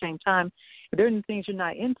 but at the same time, if there are things you're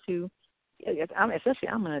not into, especially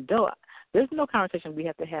I'm an adult, there's no conversation we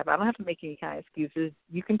have to have. I don't have to make any kind of excuses.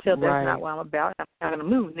 You can tell that's not what I'm about. I'm not going to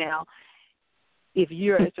move now. If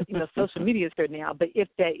you're, you know, social media is here now, but if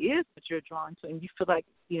that is what you're drawn to and you feel like,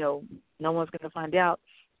 you know, no one's going to find out,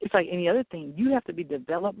 it's like any other thing. You have to be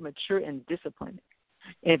developed, mature, and disciplined.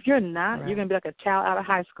 And if you're not, you're going to be like a child out of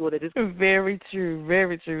high school that is very true,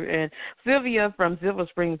 very true. And Sylvia from Silver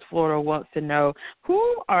Springs, Florida wants to know,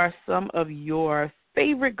 who are some of your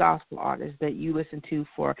favorite gospel artists that you listen to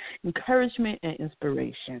for encouragement and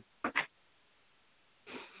inspiration?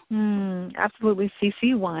 Absolutely,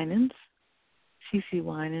 C.C. Winans.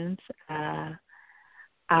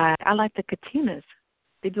 I like the Katinas.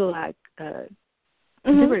 They do a lot of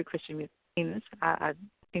contemporary Christian music. Katinas. I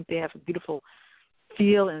think they have a beautiful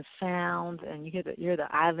feel and sound, and you hear the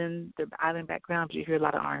island background, but you hear a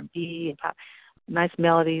lot of R&B and pop, nice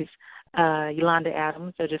melodies. Yolanda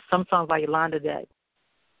Adams. There are just some songs by Yolanda that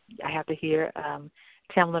I have to hear.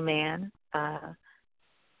 Tamla Mann.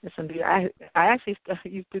 It's I actually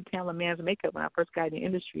used to do Tamla Mann's makeup when I first got in the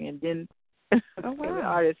industry, and then became an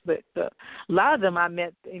artist. But a lot of them I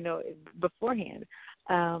met, beforehand.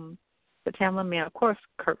 But Tamla Mann, of course,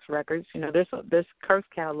 Kirk's records. This Kirk's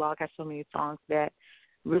catalog has so many songs that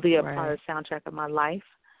really are part of the soundtrack of my life.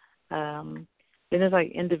 Then there's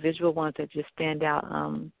like individual ones that just stand out.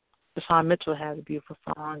 Deshaun Mitchell has a beautiful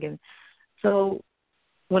song, and so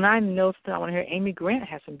when I know something I want to hear, Amy Grant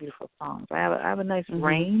has some beautiful songs. I have a nice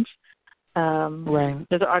range. There's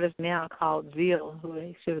an artist now called Zeal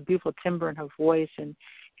who she has a beautiful timbre in her voice and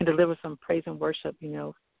can deliver some praise and worship.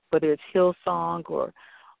 Whether it's Hillsong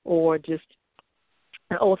or just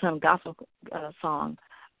an old time gospel song.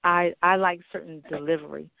 I like certain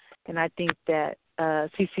delivery, and I think that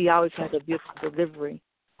CC always has a beautiful delivery.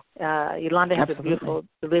 Yolanda has a beautiful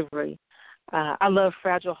delivery. I love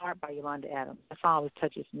Fragile Heart by Yolanda Adams. That song always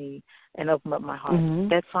touches me and opens up my heart.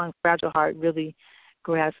 That song, Fragile Heart, really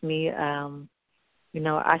grabs me. I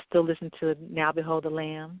still listen to Now Behold the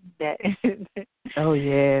Lamb. Oh,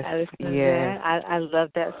 yes. I listen to that. I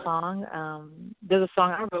love that song. There's a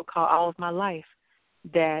song I wrote called All of My Life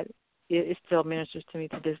that it still ministers to me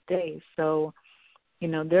to this day. So,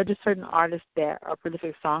 there are just certain artists that are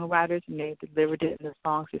prolific songwriters, and they delivered it, and the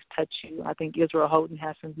songs just touch you. I think Israel Houghton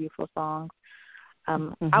has some beautiful songs.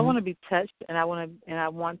 I want to be touched, and I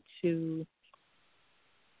want to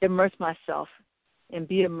immerse myself and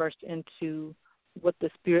be immersed into what the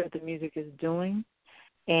spirit of the music is doing.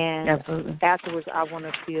 And afterwards, I want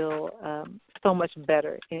to feel so much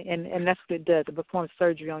better, and that's what it does. It performs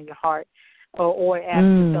surgery on your heart, or adds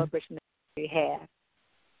to the celebration that you have.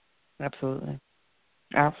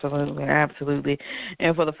 Absolutely. And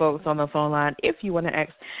for the folks on the phone line, if you want to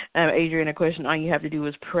ask Adrian a question, all you have to do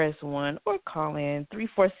is press 1 or call in.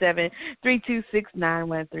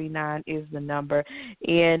 347-326-9139 is the number.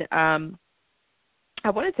 And I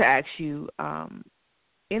wanted to ask you,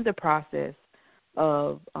 in the process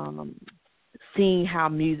of seeing how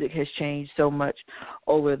music has changed so much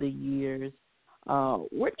over the years,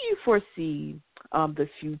 where do you foresee the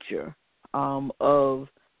future of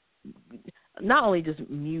not only just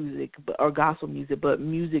music or gospel music, but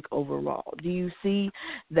music overall? Do you see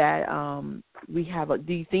that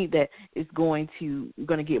do you think that it's going to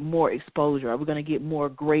get more exposure? Are we going to get more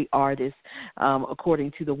great artists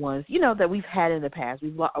according to the ones, that we've had in the past?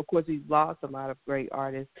 We've lost a lot of great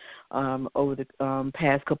artists over the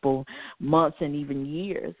past couple months and even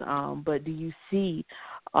years. But do you see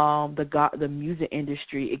the music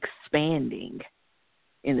industry expanding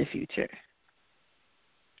in the future?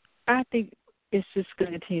 I think it's just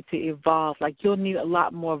going to continue to evolve. Like, you'll need a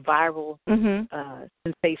lot more viral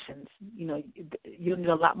sensations. You'll need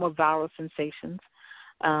a lot more viral sensations.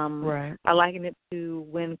 I liken it to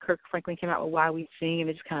when Kirk Franklin came out with Why We Sing, and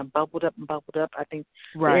it just kind of bubbled up and bubbled up. I think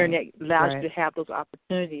the internet allows you to have those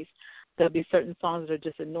opportunities. There'll be certain songs that are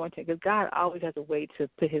just anointed, because God always has a way to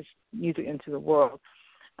put his music into the world.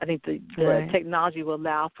 I think the technology will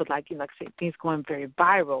allow for, like I say, things going very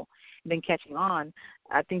viral and then catching on.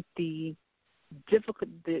 I think the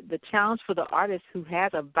challenge for the artist who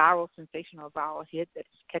has a viral sensation or a viral hit that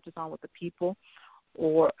just catches on with the people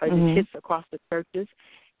or hits across the churches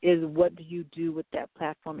is, what do you do with that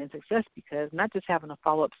platform and success? Because not just having a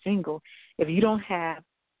follow-up single, if you don't have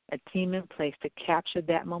a team in place to capture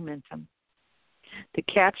that momentum, to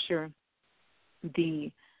capture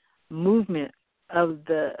the movement of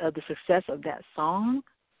the success of that song,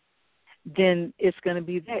 then it's going to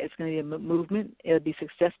be that. It's going to be a movement. It'll be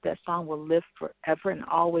success. That song will live forever and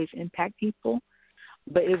always impact people.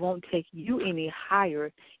 But it won't take you any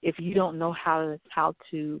higher if you don't know how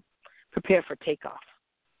to prepare for takeoff.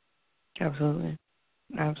 Absolutely.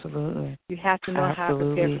 You have to know how to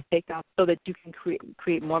prepare for takeoff so that you can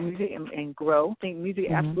create more music and grow. I think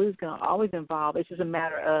music absolutely is going to always evolve. It's just a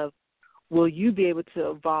matter of, will you be able to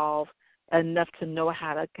evolve enough to know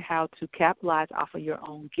how to capitalize off of your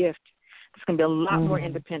own gift. There's going to be a lot more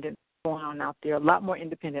independent going on out there, a lot more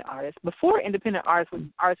independent artists. Before, independent artists were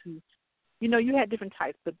artists who, you had different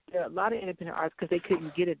types, but there are a lot of independent artists because they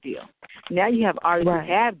couldn't get a deal. Now you have artists who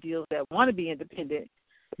have deals that want to be independent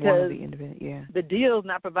because the deal's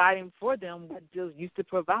not providing for them what deals used to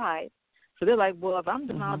provide. So they're like, well, if I'm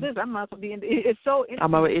doing all this, I might as well be independent. It's so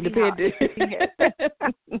interesting. I'm independent.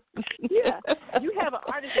 Yeah. You have an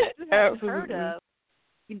artist that you haven't heard of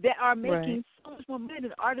that are making so much more money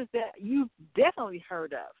than artists that you've definitely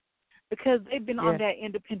heard of, because they've been on that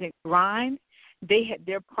independent grind.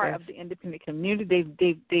 They're part of the independent community.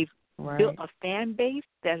 They've built a fan base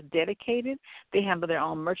that's dedicated. They handle their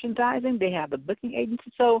own merchandising. They have the booking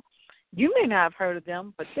agency. So You may not have heard of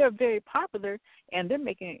them, but they're very popular, and they're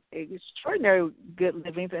making extraordinary good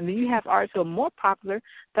livings. And then you have artists who are more popular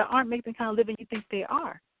that aren't making the kind of living you think they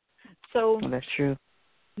are. So that's true.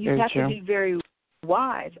 You have to be very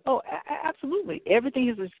wise. Oh, absolutely. Everything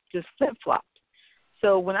is just flip-flopped.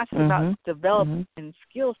 So when I talk about developing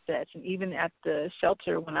skill sets, and even at the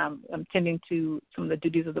shelter when I'm tending to some of the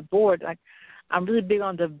duties of the board, like I'm really big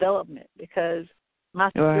on development because my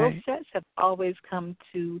skill sets have always come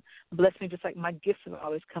to bless me, just like my gifts have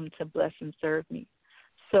always come to bless and serve me.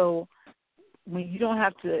 So when you don't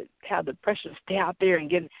have to have the pressure to stay out there and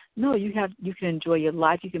you can enjoy your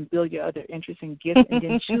life, you can build your other interests and gifts, and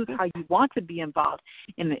then choose how you want to be involved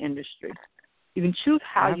in the industry. You can choose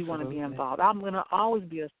how you want to be involved. I'm going to always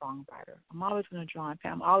be a songwriter. I'm always going to draw and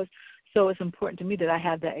paint. So it's important to me that I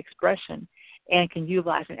have that expression and can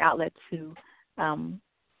utilize an outlet to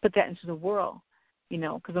put that into the world.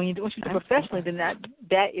 Because once you do it professionally, then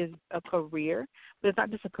that is a career. But it's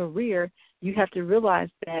not just a career. You have to realize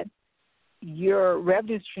that your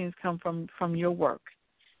revenue streams come from your work.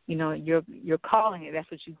 You're calling it. That's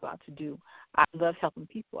what you go out to do. I love helping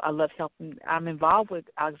people. I'm involved with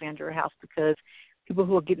Alexandria House because people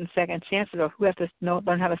who are getting second chances or who have to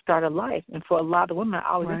learn how to start a life. And for a lot of women, I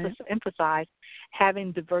always emphasize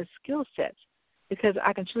having diverse skill sets because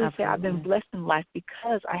I can truly say I've been blessed in life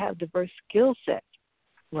because I have diverse skill sets.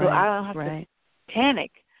 So I don't have to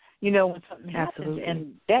panic, when something happens.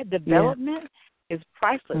 And that development is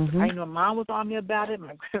priceless. Mom was on me about it,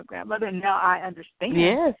 my grandmother, and now I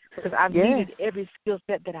understand because I've needed every skill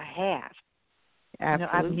set that I have.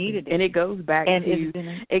 Absolutely. I've needed it. And it goes back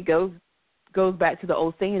goes back to the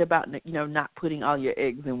old saying about, not putting all your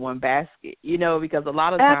eggs in one basket, because a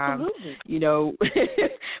lot of times,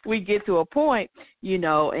 we get to a point,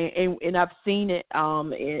 and I've seen it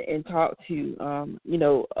and talked to,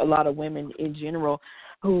 a lot of women in general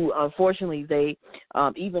who, unfortunately, they,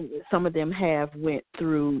 even some of them have went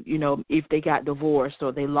through, if they got divorced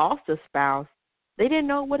or they lost a spouse, they didn't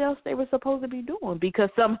know what else they were supposed to be doing because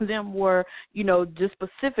some of them were, just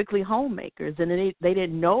specifically homemakers, and they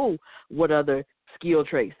didn't know what other skill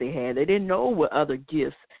traits they had. They didn't know what other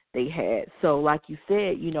gifts they had. So like you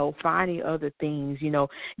said, finding other things,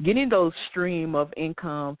 getting those stream of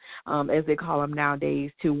income, as they call them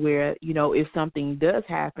nowadays, to where, if something does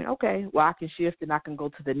happen, okay, well, I can shift and I can go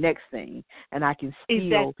to the next thing and I can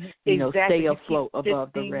still, stay afloat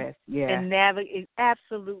above the rest. Yeah. And navigate,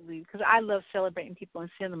 absolutely, because I love celebrating people and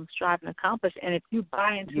seeing them strive and accomplish. And if you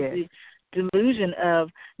buy into the delusion of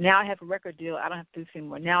now I have a record deal, I don't have to do this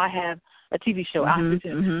anymore. Now I have a TV show, I don't have to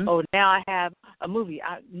do this. Oh, now I have a movie.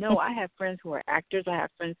 I have friends who are actors. I have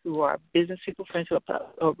friends who are business people, friends who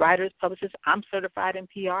are writers, publicists. I'm certified in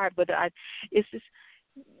PR, but it's just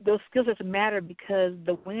those skills that matter because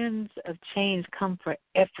the winds of change come for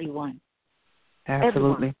everyone.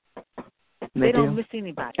 Absolutely. Everyone. They don't miss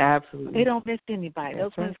anybody. Absolutely. They don't miss anybody.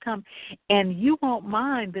 Those winds come. And you won't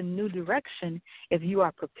mind the new direction if you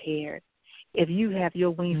are prepared. If you have your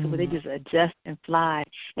wings where they just adjust and fly,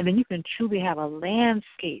 and then you can truly have a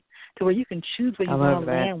landscape to where you can choose where you want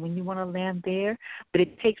to land when you want to land there. But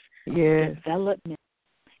it takes development.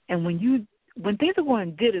 And when things are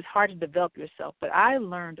going good, it's hard to develop yourself. But I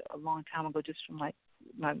learned a long time ago just from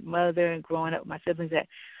my mother and growing up with my siblings that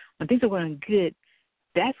when things are going good,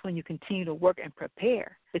 that's when you continue to work and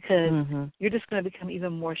prepare because you're just going to become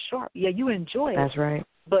even more sharp. Yeah, you enjoy it. That's right.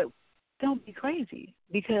 But don't be crazy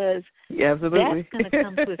because absolutely. That's going to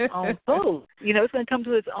come to its own goal. It's going to come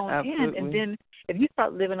to its own end. And then if you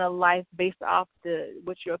start living a life based off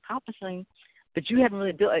what you're accomplishing, but you haven't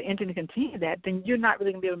really built an engine to continue that, then you're not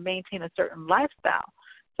really going to be able to maintain a certain lifestyle.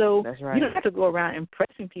 So you don't have to go around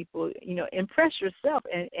impressing people. Impress yourself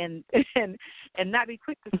and not be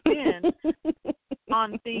quick to spend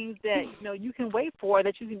on things that you can wait for.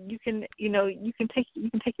 That you can take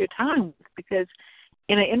your time with because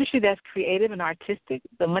in an industry that's creative and artistic,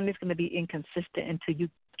 the money's going to be inconsistent until you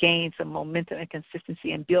gain some momentum and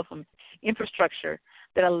consistency and build some infrastructure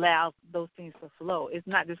that allows those things to flow. It's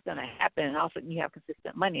not just going to happen and all of a sudden you have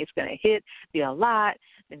consistent money. It's going to hit, be a lot,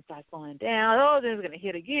 then start slowing down. Oh, then it's going to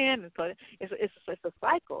hit again. And so it's a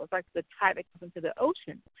cycle. It's like the tide that comes into the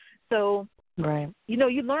ocean. So,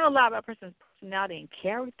 you learn a lot about a person's personality and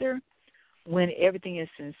character when everything is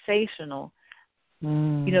sensational.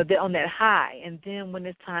 They're on that high. And then when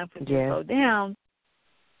it's time for them to slow down,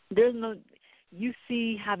 you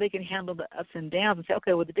see how they can handle the ups and downs and say,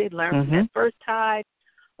 okay, well, did they learn from that first tide?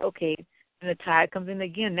 Okay, and the tide comes in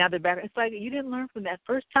again. Now they're back. It's like you didn't learn from that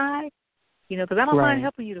first tide, because I don't mind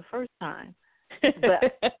helping you the first time.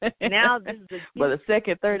 But now this is the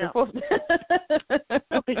second, third, and fourth.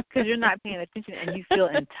 Because you're not paying attention and you feel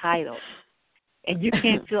entitled. And you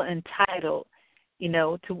can't feel entitled,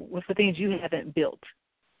 for things you haven't built.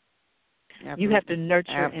 Absolutely. You have to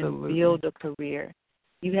nurture and build a career.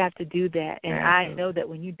 You have to do that. And I know that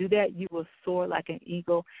when you do that, you will soar like an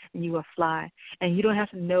eagle and you will fly. And you don't have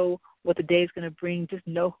to know what the day is going to bring. Just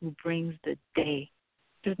know who brings the day.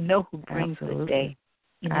 Just know who brings the day.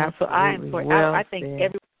 So I thank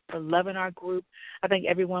everyone for loving our group. I thank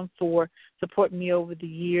everyone for supporting me over the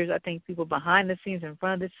years. I thank people behind the scenes, in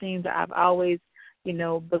front of the scenes. I've always,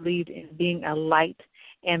 believed in being a light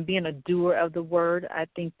and being a doer of the word. I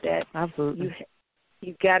think that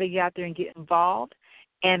you got to get out there and get involved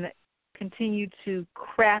and continue to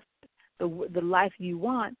craft the life you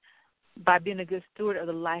want by being a good steward of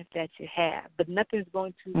the life that you have. But nothing's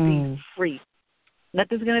going to be free.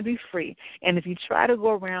 Nothing's going to be free. And if you try to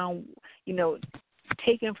go around,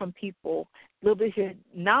 taking from people a little bit here,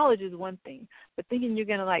 knowledge is one thing, but thinking you're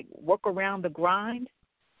going to, work around the grind,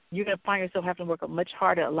 you're going to find yourself having to work much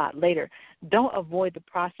harder a lot later. Don't avoid the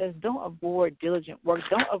process. Don't avoid diligent work.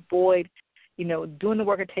 Don't avoid, doing the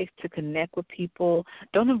work it takes to connect with people.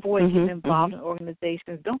 Don't avoid getting involved in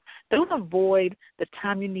organizations. Don't avoid the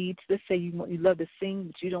time you need. Let's say you love to sing,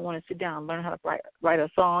 but you don't want to sit down and learn how to write a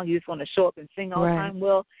song. You just want to show up and sing all the time.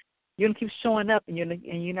 Well, you're going to keep showing up, and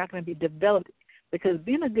you're not going to be developed, because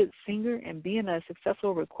being a good singer and being a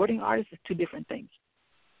successful recording artist is two different things.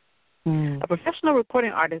 A professional recording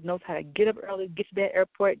artist knows how to get up early, get to that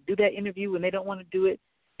airport, do that interview when they don't want to do it,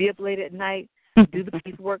 be up late at night, do the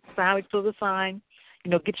paperwork, sign what you're supposed to sign,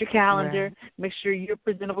 get your calendar, make sure you're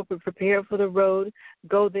presentable, prepared for the road,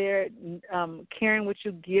 go there, caring what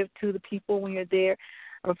you give to the people when you're there.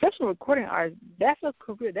 A professional recording artist, that's a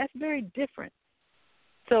career. That's very different.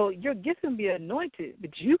 So your gift can be anointed,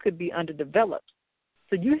 but you could be underdeveloped.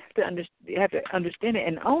 So you have to understand it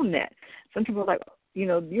and own that. Some people are like,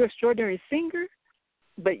 you're an extraordinary singer,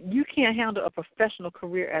 but you can't handle a professional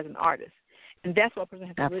career as an artist. And that's what a person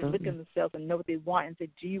has to really look at themselves and know what they want and say,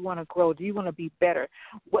 do you want to grow? Do you want to be better?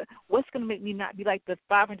 What's going to make me not be like the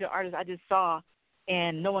 500 artists I just saw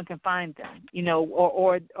and no one can find them,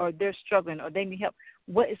 or they're struggling or they need help?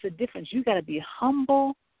 What is the difference? You got to be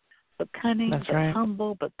humble but cunning,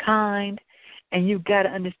 humble but kind, and you've got to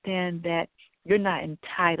understand that you're not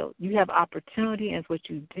entitled. You have opportunity, and it's what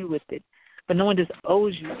you do with it. But no one just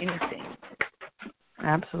owes you anything.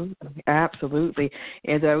 Absolutely.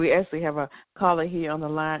 And we actually have a caller here on the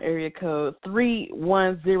line, area code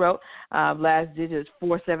 310, last digit is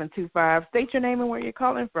 4725. State your name and where you're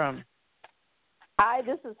calling from. Hi,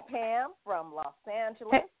 this is Pam from Los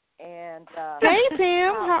Angeles. And hey,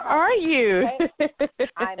 Pam, how are you?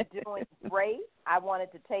 I'm doing great. I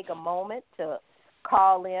wanted to take a moment to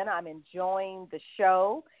call in. I'm enjoying the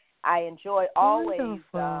show. I enjoy always,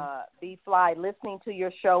 B.Fly, listening to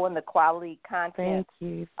your show and the quality content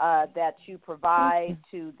that you provide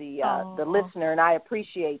to the listener, and I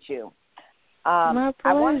appreciate you. My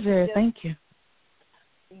pleasure. Thank you.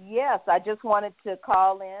 Yes, I just wanted to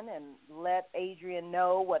call in and let Adrian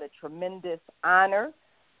know what a tremendous honor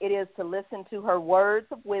it is to listen to her words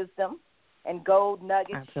of wisdom and gold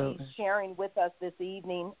nuggets she's sharing with us this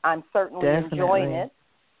evening. I'm certainly enjoying it.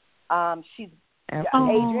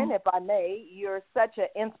 Adrian, if I may, you're such an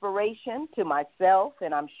inspiration to myself,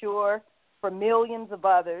 and I'm sure for millions of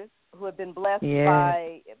others who have been blessed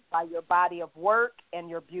by your body of work and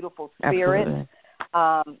your beautiful spirit.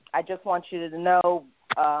 I just want you to know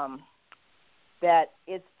that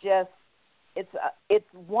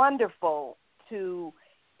it's wonderful to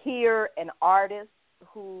hear an artist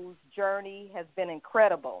whose journey has been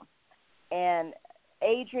incredible. And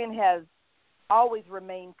Adrian has always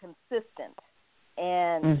remained consistent.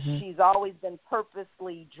 And she's always been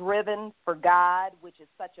purposely driven for God, which is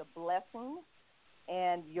such a blessing.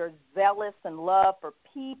 And your zealous and love for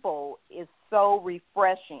people is so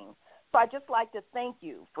refreshing. So I'd just like to thank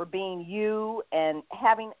you for being you and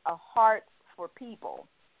having a heart for people.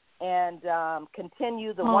 And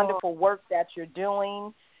continue the wonderful work that you're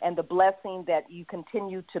doing and the blessing that you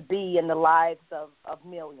continue to be in the lives of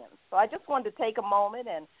millions. So I just wanted to take a moment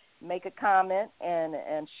and make a comment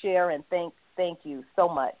and share and thank you so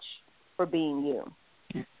much for being you.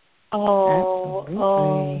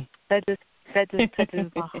 That just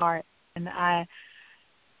touches my heart, and I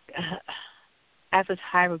have such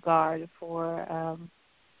high regard for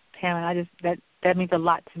Pam, and that means a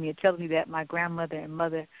lot to me. It tells me that my grandmother and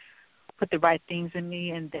mother put the right things in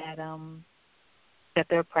me, and that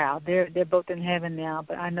they're proud. They're both in heaven now,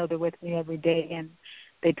 but I know they're with me every day, and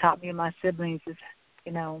they taught me and my siblings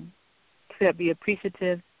to be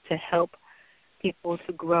appreciative, to help people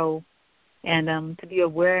to grow and to be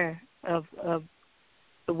aware of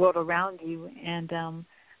the world around you. And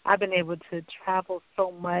I've been able to travel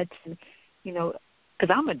so much, and, you know,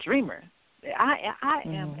 because I'm a dreamer. I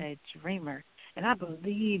am a dreamer, and I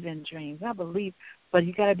believe in dreams. But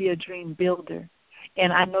you got to be a dream builder.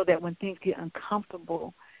 And I know that when things get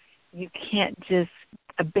uncomfortable, you can't just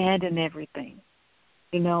abandon everything.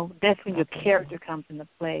 You know, that's when your character comes into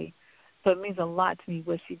play. So it means a lot to me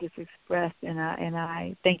what she just expressed, and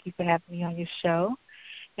I thank you for having me on your show.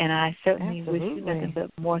 And I certainly wish you nothing but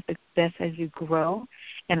more success as you grow.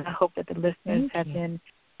 And I hope that the listeners have been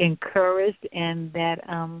encouraged, and that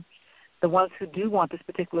the ones who do want this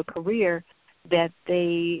particular career, that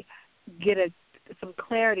they get some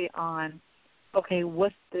clarity on, okay,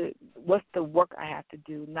 what's the work I have to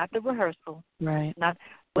do, not the rehearsal, right? Not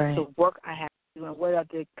what's the work I have to do, and what are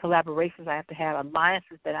the collaborations I have to have,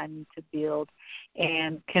 alliances that I need to build,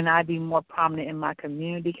 and can I be more prominent in my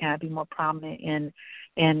community? Can I be more prominent in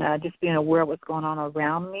just being aware of what's going on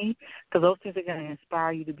around me? Because those things are going to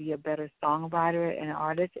inspire you to be a better songwriter and an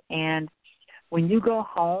artist. And when you go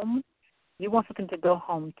home, you want something to go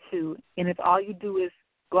home to. And if all you do is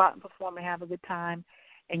go out and perform and have a good time,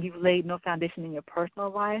 and you've laid no foundation in your personal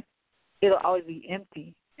life, it'll always be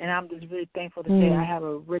empty. And I'm just really thankful to say I have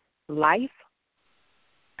a rich life,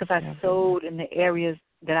 because I sowed in the areas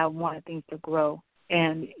that I wanted things to grow.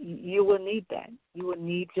 And you will need that. You will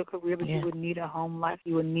need your career, but you will need a home life.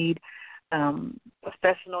 You will need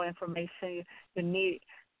professional information. You need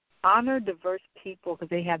honor diverse people, because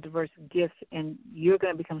they have diverse gifts, and you're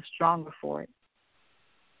going to become stronger for it.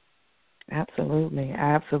 Absolutely.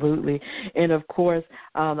 And, of course,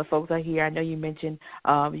 the folks are here. I know you mentioned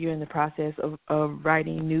you're in the process of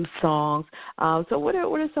writing new songs. So what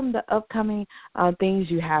are some of the upcoming things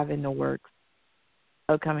you have in the works,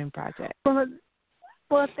 upcoming projects?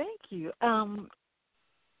 Well, thank you.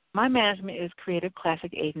 My management is Creative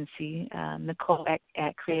Classic Agency, Nicole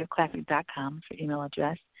at creativeclassic.com for email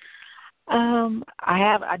address.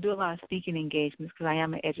 I do a lot of speaking engagements, because I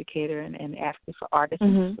am an educator and advocate for artists,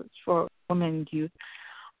 for women and youth.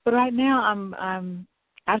 But right now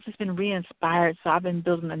I've just been re-inspired, so I've been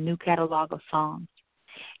building a new catalog of songs,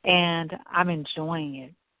 and I'm enjoying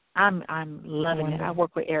it. I'm loving it. I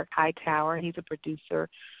work with Eric Hightower. He's a producer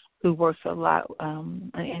who works a lot,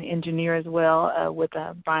 an engineer as well, with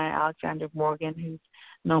Brian Alexander Morgan, who's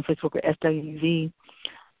known for his work with SWV.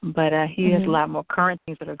 But he has a lot more current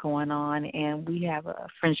things that are going on, and we have a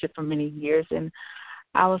friendship for many years. And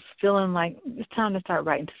I was feeling like it's time to start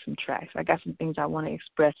writing to some tracks. I got some things I want to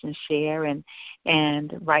express and share, and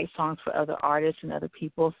write songs for other artists and other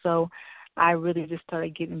people. So I really just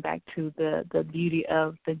started getting back to the beauty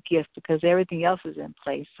of the gift, because everything else is in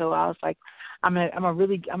place. So I was like, I'm in a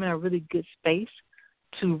really good space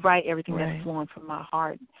to write everything that's flowing from my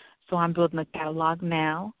heart. So I'm building a catalog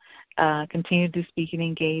now, continue to do speaking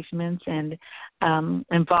engagements, and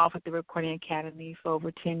involved with the Recording Academy for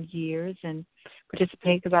over 10 years, and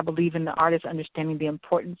participate, because I believe in the artists understanding the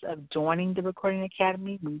importance of joining the Recording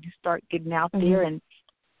Academy when you start getting out there, and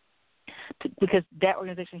because that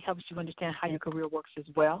organization helps you understand how your career works as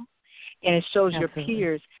well, and it shows your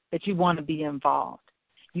peers that you want to be involved.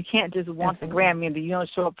 You can't just want the Grammy and you don't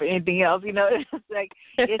show up for anything else. You know, it's like,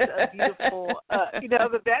 it's a beautiful, it's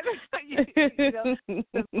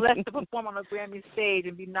blessed to perform on a Grammy stage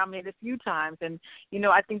and be nominated a few times. And,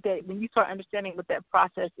 I think that when you start understanding what that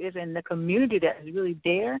process is and the community that is really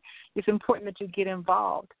there, it's important that you get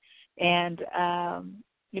involved. And,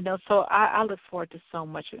 so I look forward to so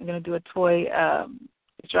much. I'm going to do a toy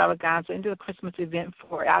extravaganza and do a Christmas event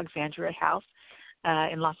for Alexandria House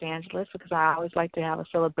in Los Angeles, because I always like to have a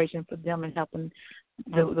celebration for them and helping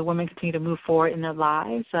the women continue to move forward in their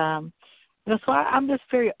lives. So I'm just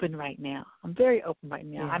very open right now. I'm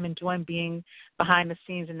enjoying being behind the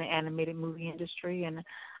scenes in the animated movie industry, and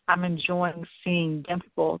I'm enjoying seeing young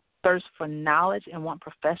people thirst for knowledge and want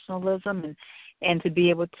professionalism, and to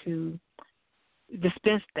be able to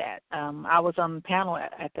dispense that. I was on the panel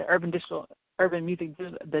at the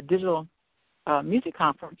Digital Music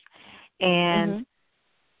Conference, and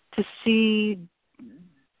to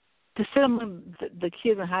sit among the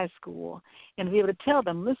kids in high school and be able to tell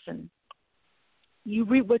them, listen, you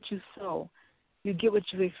reap what you sow, you get what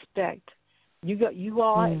you expect. You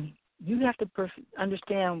have to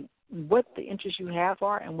understand what the interests you have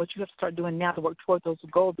are and what you have to start doing now to work toward those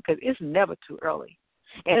goals, because it's never too early.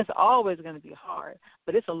 And it's always going to be hard,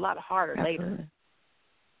 but it's a lot harder later.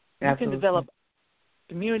 You can develop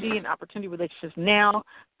community and opportunity relationships now,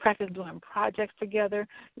 practice doing projects together.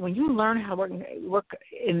 When you learn how to work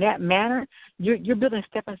in that manner, you're building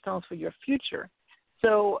stepping stones for your future.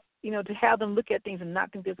 So to have them look at things and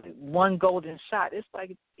not think there's like one golden shot. It's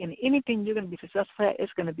like in anything you're going to be successful at,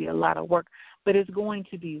 it's going to be a lot of work, but it's going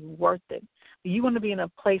to be worth it. You want to be in a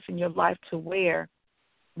place in your life to where,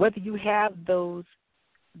 whether you have the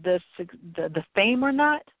fame or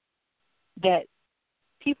not, that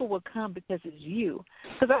people will come because it's you.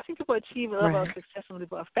 Because I think people achieve a level of success and a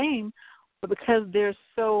level of fame, but because they're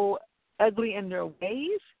so ugly in their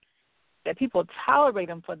ways that people tolerate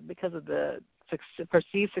them because of the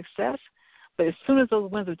perceived success. But as soon as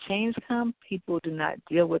those winds of change come, people do not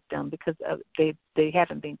deal with them because they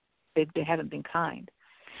haven't been kind.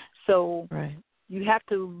 So you have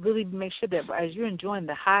to really make sure that as you're enjoying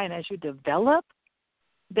the high and as you develop,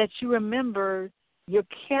 that you remember your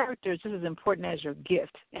character is just as important as your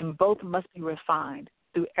gift, and both must be refined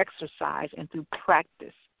through exercise and through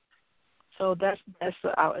practice. So that's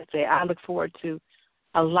what I would say. I look forward to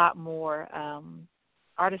a lot more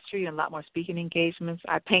artistry and a lot more speaking engagements.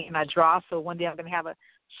 I paint and I draw, so one day I'm going to have a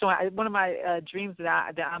show. One of my dreams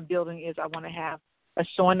that I'm building is I want to have a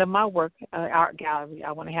showing of my work, art gallery.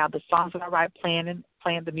 I want to have the songs that I write playing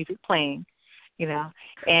the music playing,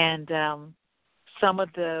 and some of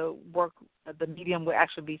the work, the medium will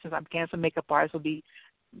actually be, since I'm a makeup artist, will be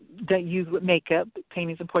used with makeup,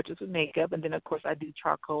 paintings and portraits with makeup, and then, of course, I do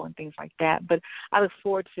charcoal and things like that. But I look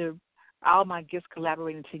forward to all my gifts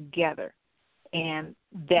collaborating together, and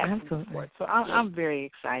that's important. So I'm very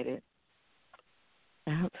excited.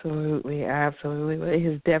 Absolutely. Well, it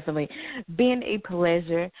has definitely been a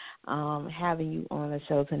pleasure having you on the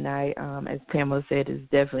show tonight. As Pamela said,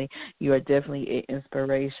 you are definitely an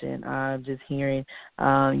inspiration. Just hearing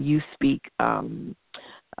you speak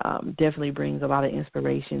definitely brings a lot of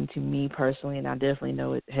inspiration to me personally, and I definitely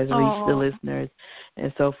know it has reached the listeners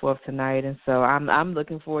and so forth tonight. And so I'm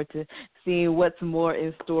looking forward to seeing what's more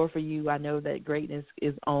in store for you. I know that greatness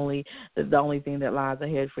is the only thing that lies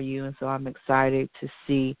ahead for you, and so I'm excited to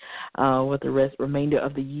see what the remainder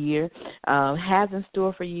of the year has in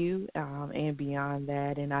store for you and beyond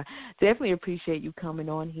that. And I definitely appreciate you coming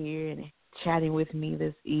on here and chatting with me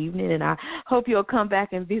this evening, and I hope you'll come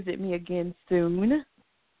back and visit me again soon.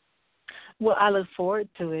 Well, I look forward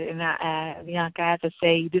to it, and Bianca, I have to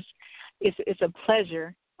say, it's a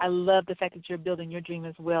pleasure. I love the fact that you're building your dream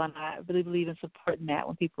as well, and I really believe in supporting that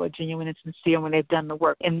when people are genuine and sincere when they've done the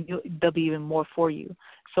work, and there'll be even more for you.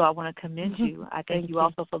 So I want to commend you. I thank you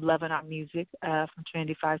also for loving our music from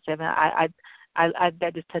Trinitee 5-7. I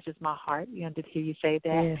that just touches my heart, to hear you say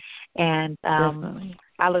that. Yes, and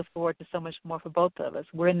I look forward to so much more for both of us.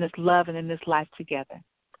 We're in this love and in this life together.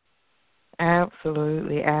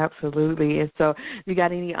 Absolutely. And so you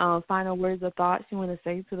got any final words or thoughts you want to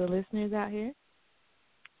say to the listeners out here?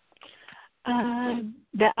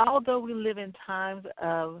 That although we live in times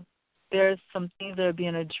of there's some things that are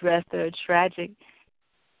being addressed that are tragic,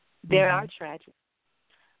 there are tragic.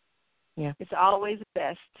 Yeah. It's always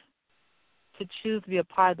best to choose to be a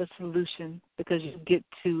part of the solution, because you get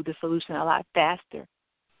to the solution a lot faster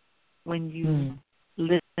when you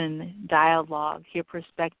listen, dialogue, hear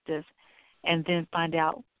perspectives, and then find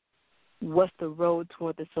out what's the road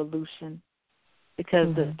toward the solution,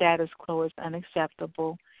 because the status quo is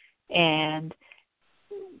unacceptable, and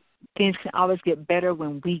things can always get better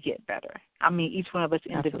when we get better. I mean, each one of us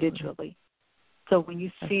individually. So when you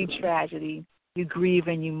see tragedy, you grieve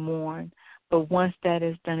and you mourn. But once that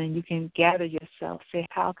is done and you can gather yourself, say,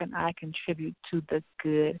 how can I contribute to the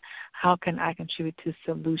good? How can I contribute to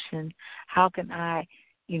solution? How can I,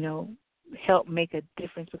 help make a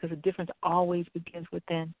difference? Because a difference always begins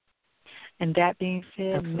within. And that being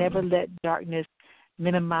said, never let darkness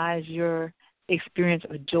minimize your experience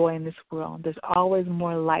of joy in this world. There's always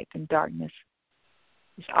more light than darkness.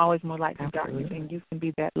 There's always more light than darkness, and you can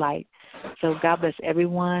be that light. So God bless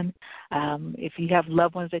everyone. If you have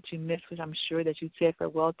loved ones that you miss, which I'm sure that you said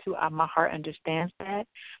farewell to, my heart understands that.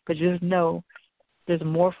 But just know there's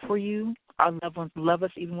more for you. Our loved ones love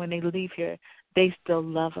us even when they leave here. They still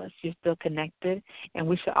love us. You're still connected. And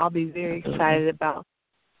we should all be very excited about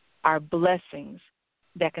our blessings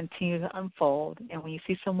that continue to unfold. And when you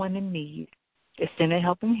see someone in need, extend a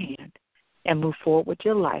helping hand and move forward with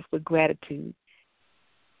your life with gratitude.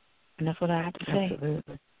 And that's what I have to say.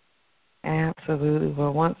 Absolutely.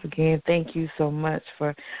 Well, once again, thank you so much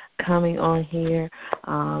for coming on here.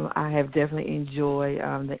 I have definitely enjoyed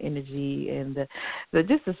the energy and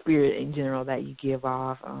just the spirit in general that you give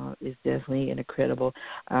off. It's definitely an incredible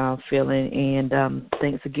feeling. And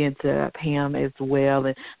thanks again to Pam as well,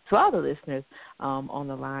 and to all the listeners on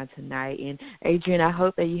the line tonight. And Adrian, I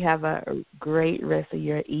hope that you have a great rest of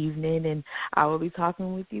your evening, and I will be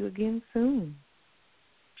talking with you again soon.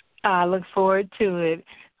 I look forward to it.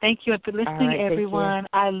 Thank you for listening, right, everyone.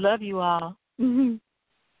 I love you all.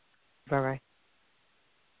 Bye-bye.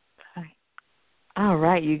 All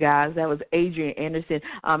right, you guys. That was Adrian Anderson.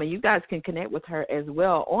 And you guys can connect with her as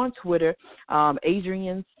well on Twitter,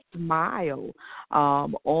 Adrian Smile,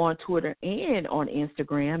 on Twitter and on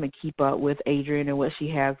Instagram, and keep up with Adrian and what she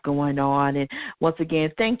has going on. And once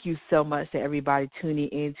again, thank you so much to everybody tuning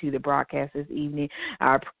into the broadcast this evening.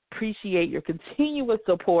 I appreciate your continuous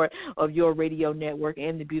support of your radio network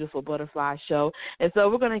and the Beautiful Butterfly Show. And so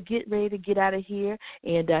we're going to get ready to get out of here.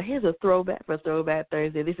 And here's a throwback for Throwback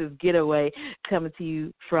Thursday. This is Getaway coming to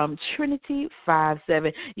you from Trinitee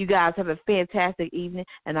 5-7. You guys have a fantastic evening,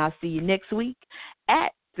 and I'll see you next week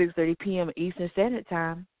at 6:30 p.m. Eastern Standard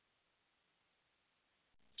Time.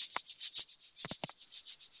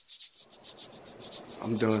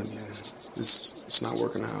 I'm done, man. It's not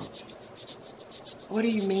working out. What do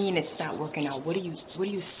you mean it's not working out? What are you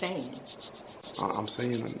saying? I'm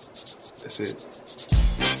saying that's it.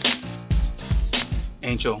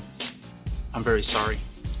 Angel, I'm very sorry.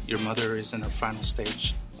 Your mother is in the final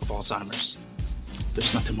stage of Alzheimer's.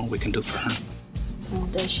 There's nothing more we can do for her. Well,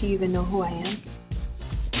 does she even know who I am?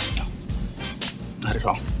 No, not at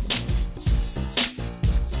all.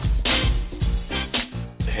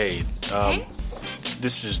 Hey,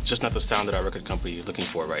 this is just not the sound that our record company is looking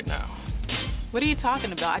for right now. What are you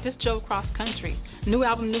talking about? I just drove cross country. New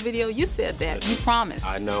album, new video. You said that. Listen, you promised.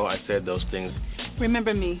 I know I said those things.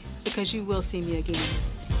 Remember me, because you will see me again.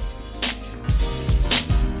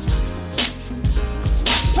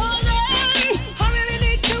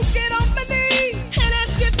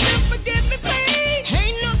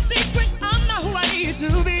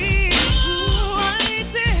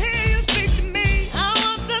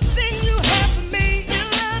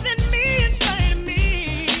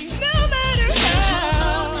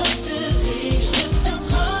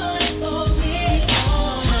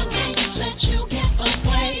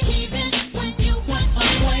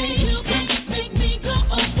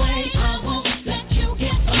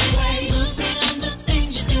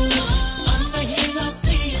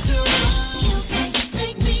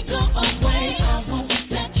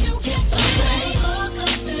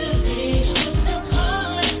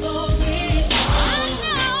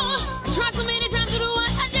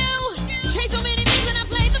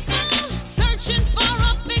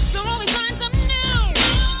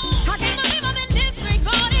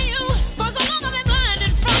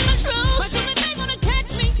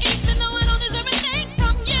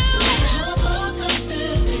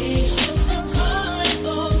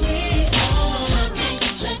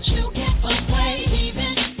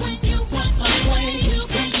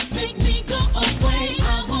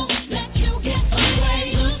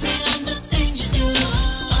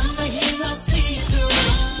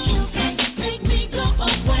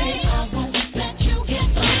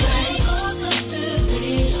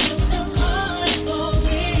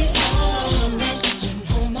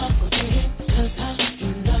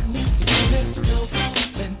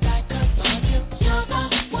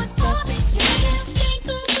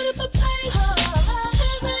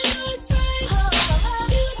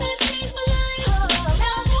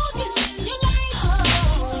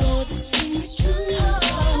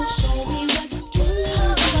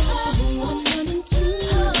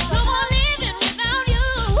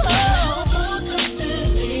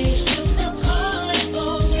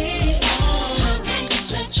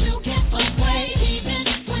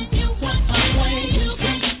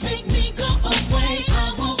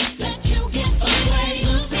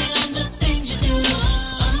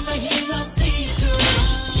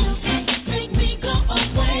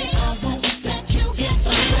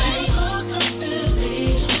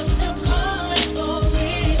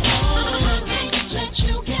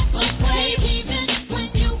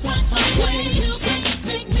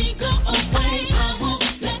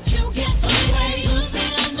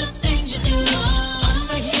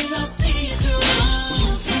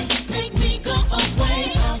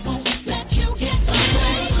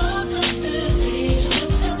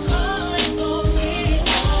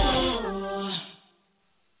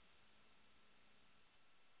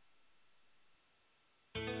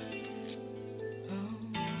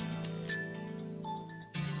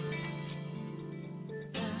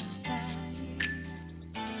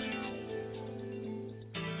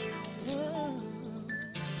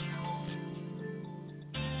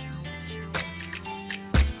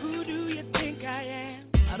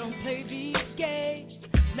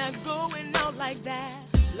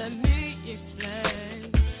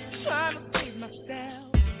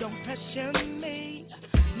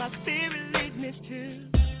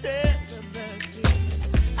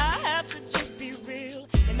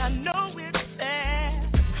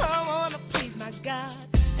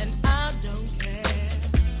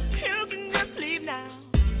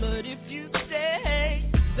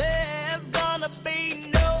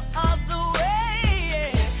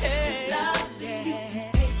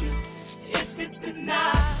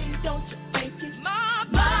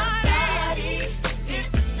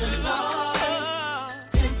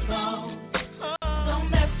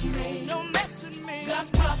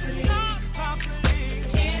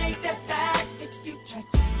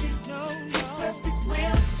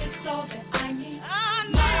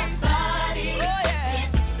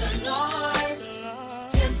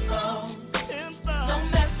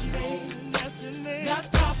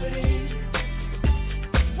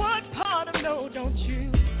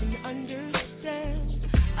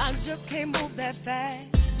 can't move that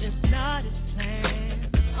fast. It's not his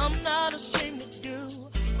plan. I'm not ashamed to do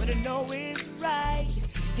what I know is right.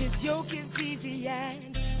 His yoke is easy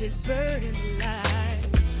and his burden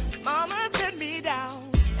light. Mama set me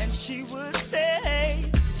down and she would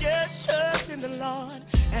say, just trust in the Lord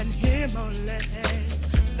and Him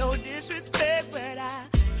only. No disrespect, but I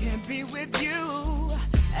can be with you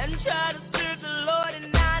and try to serve the Lord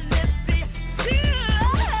and honesty.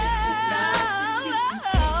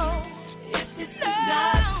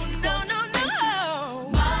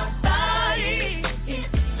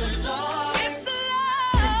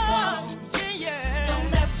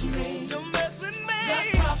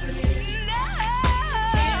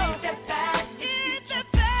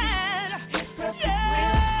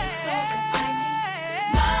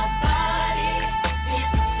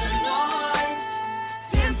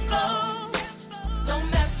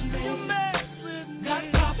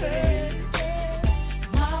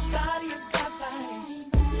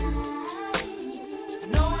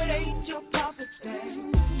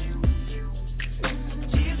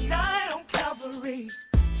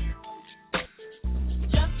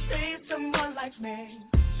 Just say someone like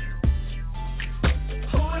me.